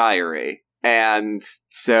his diary. And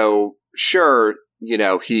so, sure,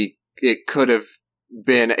 it could have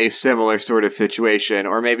been a similar sort of situation,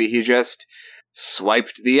 or maybe he just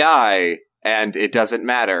swiped the eye, and it doesn't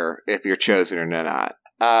matter if you're chosen or not.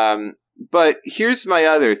 But here's my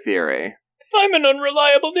other theory. I'm an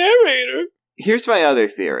unreliable narrator. Here's my other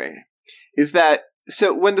theory, is that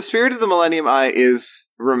so when the spirit of the Millennium Eye is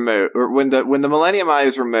removed, or when the Millennium Eye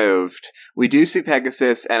is removed, we do see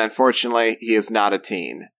Pegasus, and unfortunately, he is not a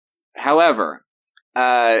teen. However,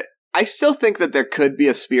 I still think that there could be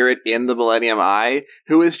a spirit in the Millennium Eye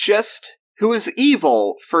who is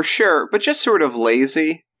evil for sure, but just sort of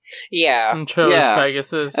lazy. Yeah. and chose Yeah.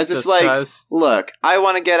 Pegasus. It's just like, 'cause. look, I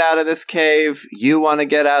want to get out of this cave. You want to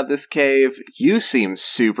get out of this cave. You seem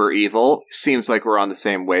super evil. Seems like we're on the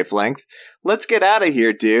same wavelength. Let's get out of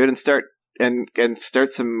here, dude, and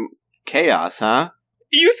start some chaos, huh?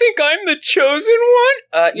 You think I'm the chosen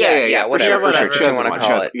one? Yeah, whatever. whatever. Chosen you want to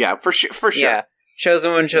call it. Yeah, for sure. Yeah.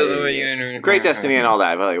 Chosen one. You Great Destiny and all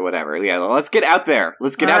that, but whatever. Yeah, let's get out there.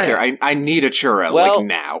 Let's get out there. I need a churro, like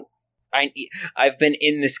now. I've been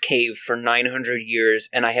in this cave for 900 years,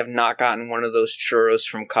 and I have not gotten one of those churros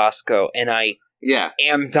from Costco, and I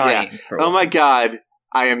am dying for one. Oh my god,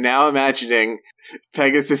 I am now imagining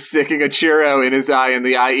Pegasus sticking a churro in his eye and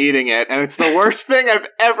the eye eating it, and it's the worst thing I've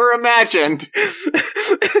ever imagined.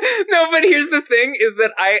 No, but here's the thing, is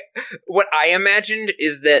that what I imagined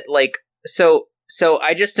is that, like, so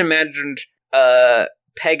I just imagined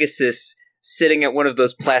Pegasus sitting at one of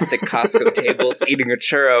those plastic Costco tables eating a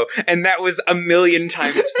churro, and that was 1,000,000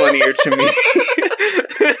 times funnier to me.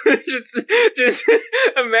 just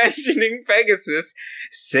imagining Pegasus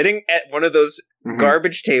sitting at one of those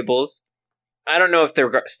garbage tables. I don't know if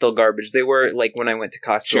they're still garbage. They were, like, when I went to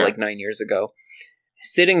Costco like 9 years ago.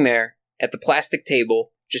 Sitting there at the plastic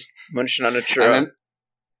table, just munching on a churro.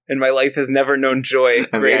 And my life has never known joy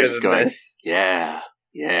greater than this. Yeah.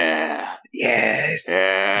 Yes.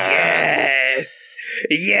 Yes.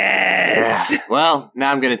 Yes. Yeah. Well,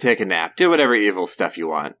 now I'm going to take a nap. Do whatever evil stuff you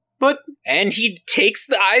want. And he takes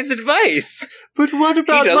the eye's advice. But what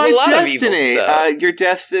about does my a lot of destiny? evil stuff. Your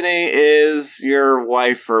destiny is your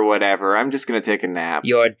wife or whatever. I'm just going to take a nap.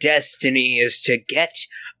 Your destiny is to get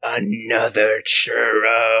another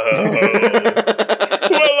churro.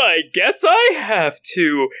 Well, I guess I have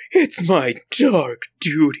to. It's my dark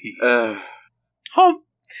duty.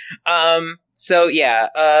 So yeah,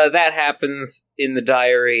 that happens in the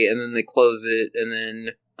diary, and then they close it, and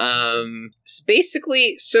then,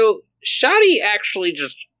 basically, so Shoddy actually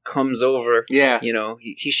just comes over. Yeah. You know,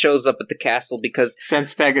 he shows up at the castle because...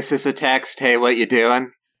 Sends Pegasus a text, hey, what you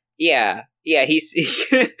doing? Yeah, he's...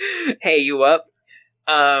 hey, you up?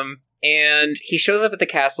 And he shows up at the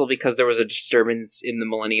castle because there was a disturbance in the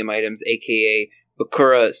Millennium Items, aka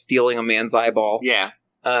Bakura stealing a man's eyeball. Yeah.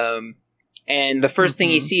 And the first thing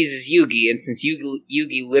he sees is Yugi, and since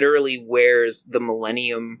Yugi literally wears the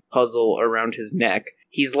Millennium puzzle around his neck,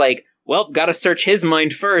 he's like, well, gotta search his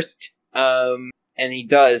mind first. And he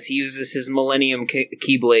does. He uses his Millennium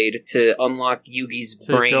Keyblade to unlock Yugi's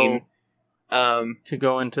brain. To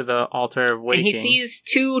go into the Altar of Waking. And he sees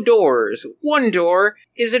 2 doors. One door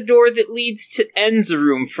is a door that leads to En's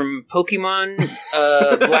room from Pokemon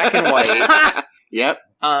Black and White. Yep.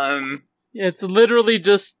 It's literally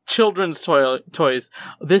just children's toys.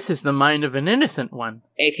 This is the mind of an innocent one.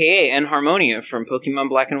 AKA Enharmonia from Pokemon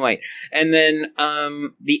Black and White. And then,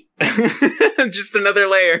 just another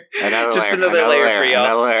layer. Another layer for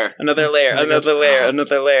y'all. Another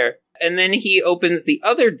layer. And then he opens the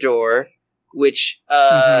other door, which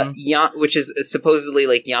which is supposedly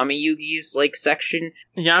like Yami Yugi's like section.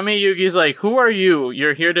 Yami Yugi's like, who are you?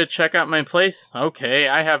 You're here to check out my place? Okay,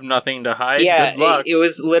 I have nothing to hide. Yeah, good luck. It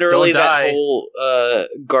was literally Don't die. that whole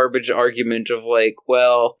garbage argument of like,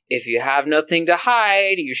 well, if you have nothing to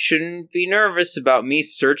hide, you shouldn't be nervous about me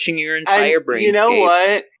searching your entire brainscape. You know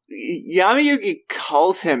what? Yami Yugi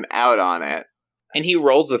calls him out on it. And he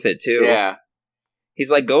rolls with it too. Yeah.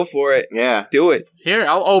 He's like, go for it. Yeah. Do it. Here,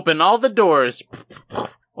 I'll open all the doors.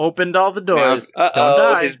 Opened all the doors. Don't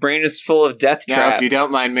Uh-oh, die. his brain is full of death traps. Now, if you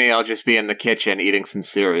don't mind me, I'll just be in the kitchen eating some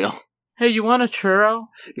cereal. Hey, you want a churro?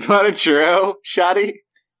 You want a churro, Shoddy?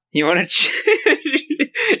 You want to...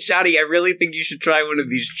 Shadi, I really think you should try one of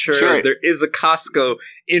these churros. Sure. There is a Costco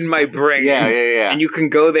in my brain. Yeah. And you can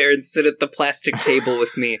go there and sit at the plastic table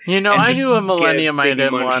with me. You know, and I just knew a get Millennium Big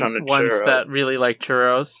item Munch on a once churro. that really liked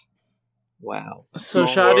churros. Wow. So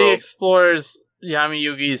Small Shadi world. explores Yami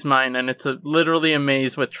Yugi's mind, and it's literally a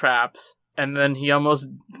maze with traps. And then he almost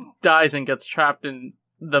dies and gets trapped in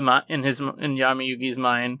Yami Yugi's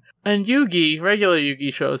mind. And regular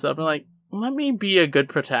Yugi, shows up and like, let me be a good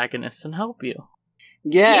protagonist and help you.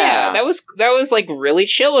 Yeah, that was like really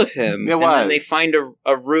chill of him. It and was. then they find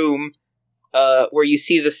a room where you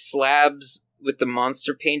see the slabs with the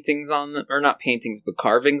monster paintings on them, or not paintings, but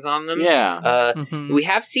carvings on them. Yeah. We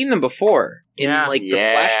have seen them before in like the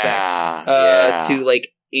Yeah. flashbacks to like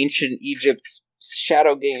ancient Egypt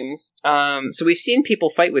shadow games. So we've seen people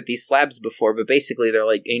fight with these slabs before, but basically they're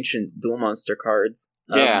like ancient duel monster cards.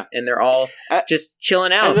 And they're all just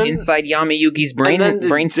chilling out inside Yami Yugi's brain. And then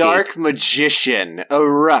the brainscape. dark magician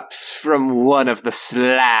erupts from one of the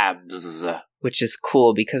slabs. Which is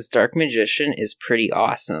cool because Dark Magician is pretty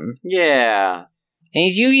awesome. Yeah. And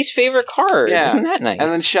he's Yugi's favorite card. Yeah. Isn't that nice? And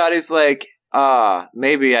then Shadi's like,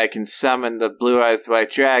 maybe I can summon the blue-eyed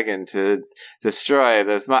white dragon to destroy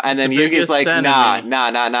the... And then The Yugi's biggest like, enemy.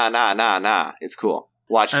 nah. It's cool.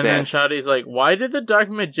 Watch And then this. Shadi's like, why did the Dark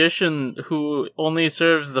Magician, who only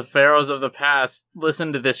serves the pharaohs of the past,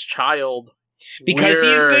 listen to this child? because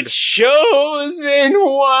he's the Weird. chosen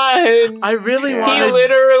one. I really Yeah. He wanted...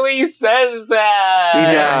 literally says that. He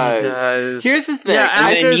Yeah, he does. does. Here's the thing. Yeah, And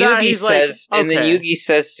then After that, Yugi he's like, says, and then okay. Yugi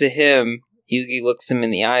says to him, Yugi looks him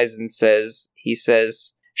in the eyes and says,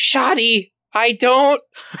 Shadi, I don't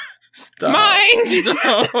Stop. mind.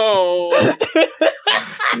 No.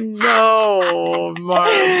 No,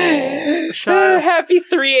 Marvel. Shut Happy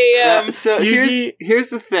 3 a.m. So Yugi- here's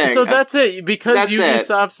the thing. So that's it. Because That's Yugi it.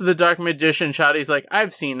 stops the Dark Magician, Shadi's like,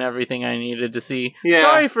 I've seen everything I needed to see. Yeah.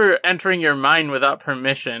 Sorry for entering your mind without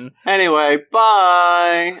permission. Anyway,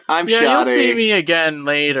 bye. I'm Yeah, Shadi. you'll see me again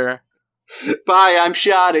later. Bye, I'm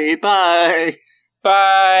Shadi. Bye.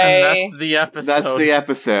 Bye. And that's the episode. That's the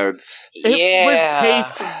episodes. It was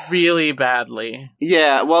paced really badly.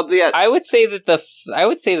 Yeah, well, I would say that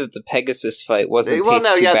the Pegasus fight wasn't well, paced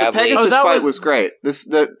no, too yeah, the badly. Pegasus that fight was- was great.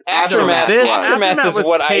 The Aftermath. This- was. Aftermath is was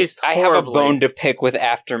what I paced have a horribly. bone to pick with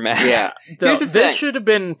Aftermath. Yeah. Here's the This thing. should have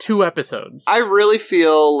been 2 episodes. I really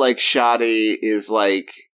feel like Shadi is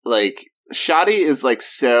like Shadi is like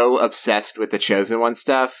so obsessed with the Chosen One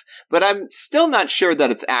stuff, but I'm still not sure that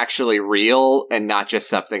it's actually real and not just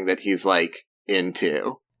something that he's like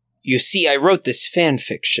into. You see, I wrote this fan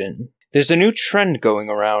fiction. There's a new trend going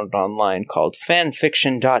around online called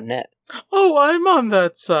fanfiction.net. Oh, I'm on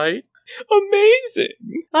that site. Amazing.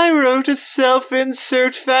 I wrote a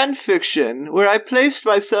self-insert fanfiction where I placed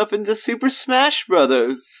myself into Super Smash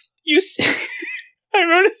Brothers. You see, I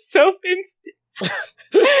wrote a self-insert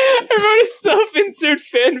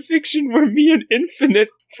fan fiction where me and Infinite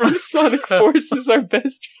from Sonic Forces are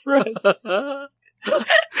best friends.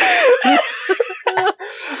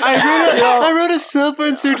 I wrote a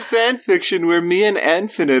self-insert fanfiction where me and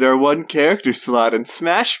Infinite are one character slot in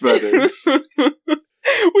Smash Brothers.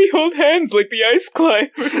 We hold hands like the Ice Climber.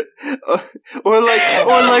 or like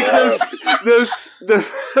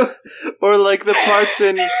the parts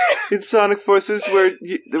in Sonic Forces where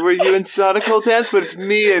you and Sonic hold hands, but it's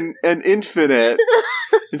me and Infinite.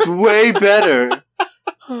 It's way better.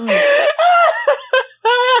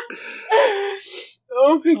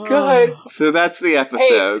 Oh my god. So that's the Hey,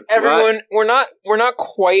 episode. everyone, we're not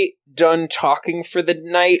quite done talking for the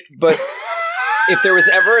night, but if there was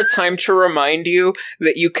ever a time to remind you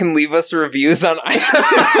that you can leave us reviews on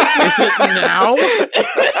iTunes. Is it now?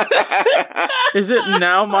 Is it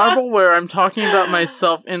now, Marvel, where I'm talking about my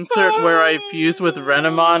self-insert where I fuse with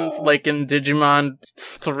Renamon, like in Digimon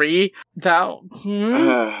 3?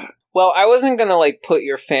 Well, I wasn't gonna put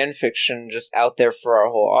your fan fiction just out there for our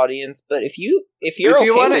whole audience, but if you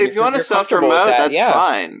want to self promote, that's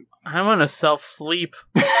fine. I want to self-sleep.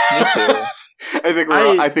 Me too.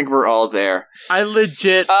 I think we're all there. I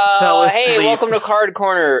legit fell asleep. Hey, welcome to Card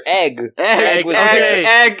Corner. Egg. Egg. All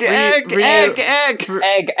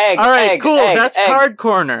right, cool. That's Card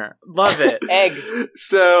Corner. Love it. Egg.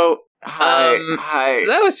 So, hi.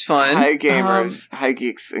 So that was fun. Hi, gamers. Hi,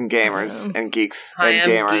 geeks and gamers and geeks Hi,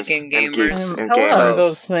 and I'm gamers geek and and gamers. geeks and Hello. gamers.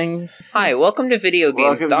 Those things. Hi, welcome to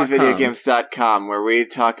VideoGames.com. Welcome to VideoGames.com, where we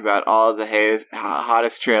talk about all of the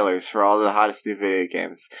hottest trailers for all the hottest new video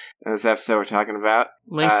games. In this episode, we're talking about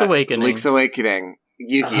Link's Awakening. Link's Awakening,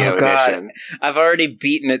 Yu-Gi-Oh! Edition. I've already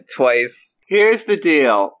beaten it twice. Here's the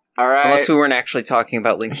deal. All right. Unless we weren't actually talking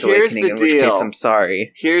about Link's Here's Awakening, the in which case deal. I'm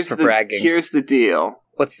sorry for bragging. Here's the deal.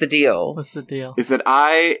 What's the deal? What's the deal? Is that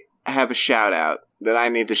I have a shout out that I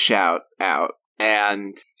need to shout out,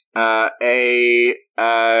 and on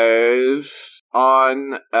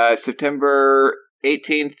September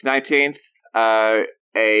 18th, 19th, a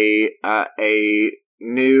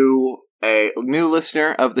new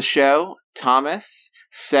listener of the show, Thomas,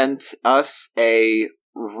 sent us a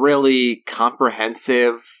really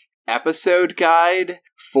comprehensive episode guide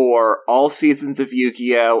for all seasons of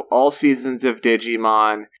Yu-Gi-Oh!, all seasons of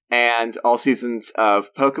Digimon, and all seasons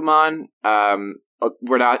of Pokemon.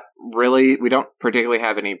 We don't particularly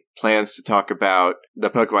have any plans to talk about the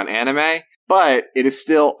Pokemon anime, but it is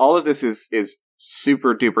still, all of this is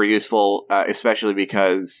super duper useful, especially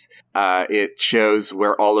because it shows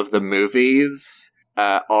where all of the movies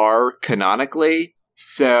are canonically.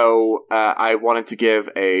 So I wanted to give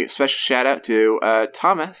a special shout out to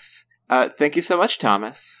Thomas. Thank you so much,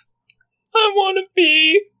 Thomas. I want to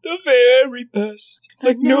be the very best,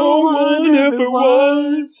 like no one ever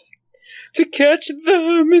was. To catch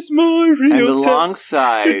them is my real And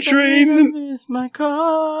alongside, test. To train them is my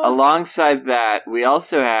cause. alongside that, we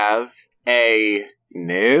also have a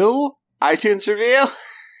new iTunes review.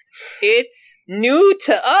 It's new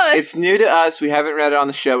to us. It's new to us. We haven't read it on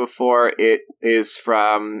the show before. It is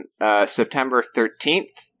from September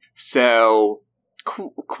 13th. So,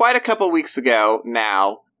 quite a couple weeks ago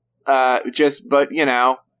now. But, we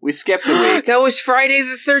skipped a week. That was Friday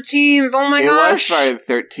the 13th. Oh my It gosh. was Friday the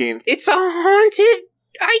 13th. It's a haunted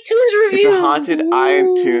iTunes review. It's a haunted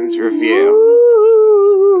iTunes review.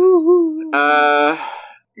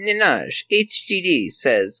 Ninaj HDD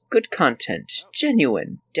says, good content,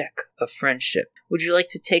 genuine deck of friendship. Would you like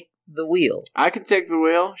to take the wheel? I can take the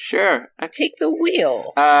wheel. Sure. Take the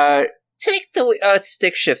wheel. Take the wheel. It's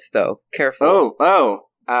stick shift though. Careful.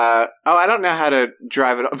 I don't know how to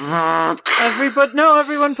drive it.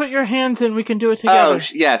 Everyone put your hands in. We can do it together.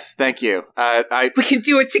 Yes, thank you. We can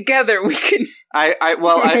do it together. We can. I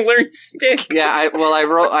learn stick. Yeah, I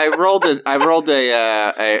rolled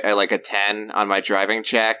a 10 on my driving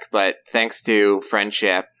check, but thanks to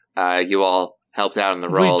friendship, you all helped out on the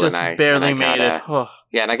roll, we just barely made it.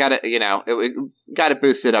 Yeah, and I got it. It got it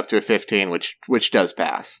boosted up to a 15, which does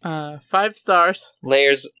pass. 5 stars.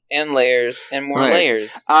 Layers and layers and more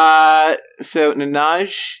layers. So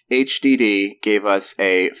Ninaj HDD gave us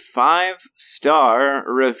a 5-star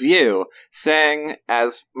review, saying,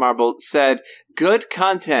 as Marble said, good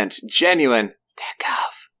content, genuine, deck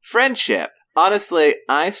of friendship. Honestly,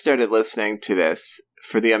 I started listening to this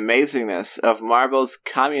for the amazingness of Marble's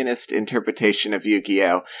communist interpretation of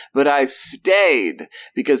Yu-Gi-Oh! But I stayed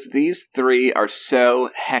because these three are so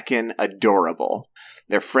heckin' adorable.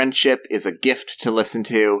 Their friendship is a gift to listen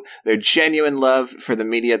to. Their genuine love for the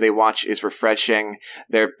media they watch is refreshing.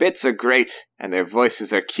 Their bits are great, and their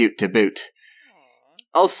voices are cute to boot.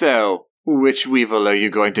 Also, which weevil are you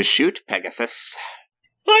going to shoot, Pegasus?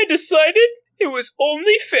 I decided it was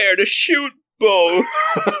only fair to shoot both.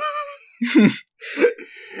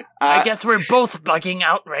 I guess we're both bugging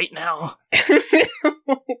out right now.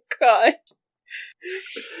 Oh, God.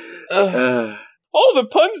 All the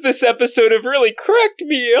puns this episode have really cracked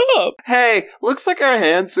me up. Hey, looks like our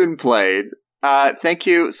hand's been played. Thank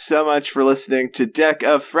you so much for listening to Deck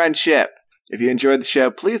of Friendship. If you enjoyed the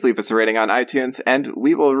show, please leave us a rating on iTunes, and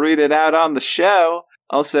we will read it out on the show.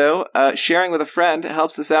 Also, sharing with a friend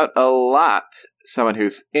helps us out a lot. Someone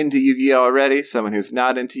who's into Yu-Gi-Oh! Already, someone who's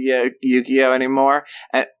not into Yu-Gi-Oh! Anymore,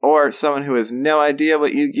 or someone who has no idea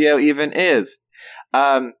what Yu-Gi-Oh! Even is.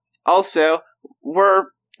 Also, we're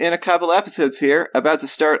in a couple episodes here, about to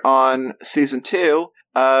start on Season 2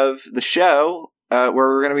 of the show, where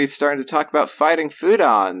we're going to be starting to talk about Fighting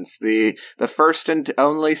Foodons, the first and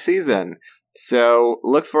only season. So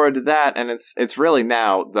look forward to that, and it's really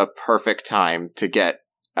now the perfect time to get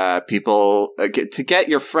get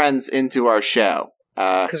your friends into our show.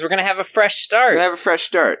 Because we're going to have a fresh start.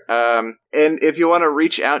 And if you want to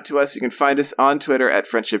reach out to us, you can find us on Twitter at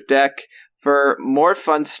Friendship Deck. for more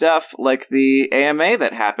fun stuff like the AMA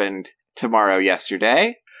that happened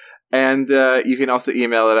yesterday. And you can also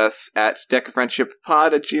email at us at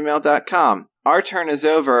deckofriendshippod@gmail.com. Our turn is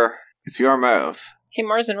over. It's your move. Hey,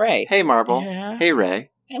 Mars and Ray. Hey, Marble. Yeah. Hey,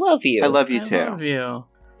 Ray. I love you. I love you too. I love you.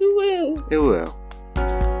 Woo-woo. Ooh.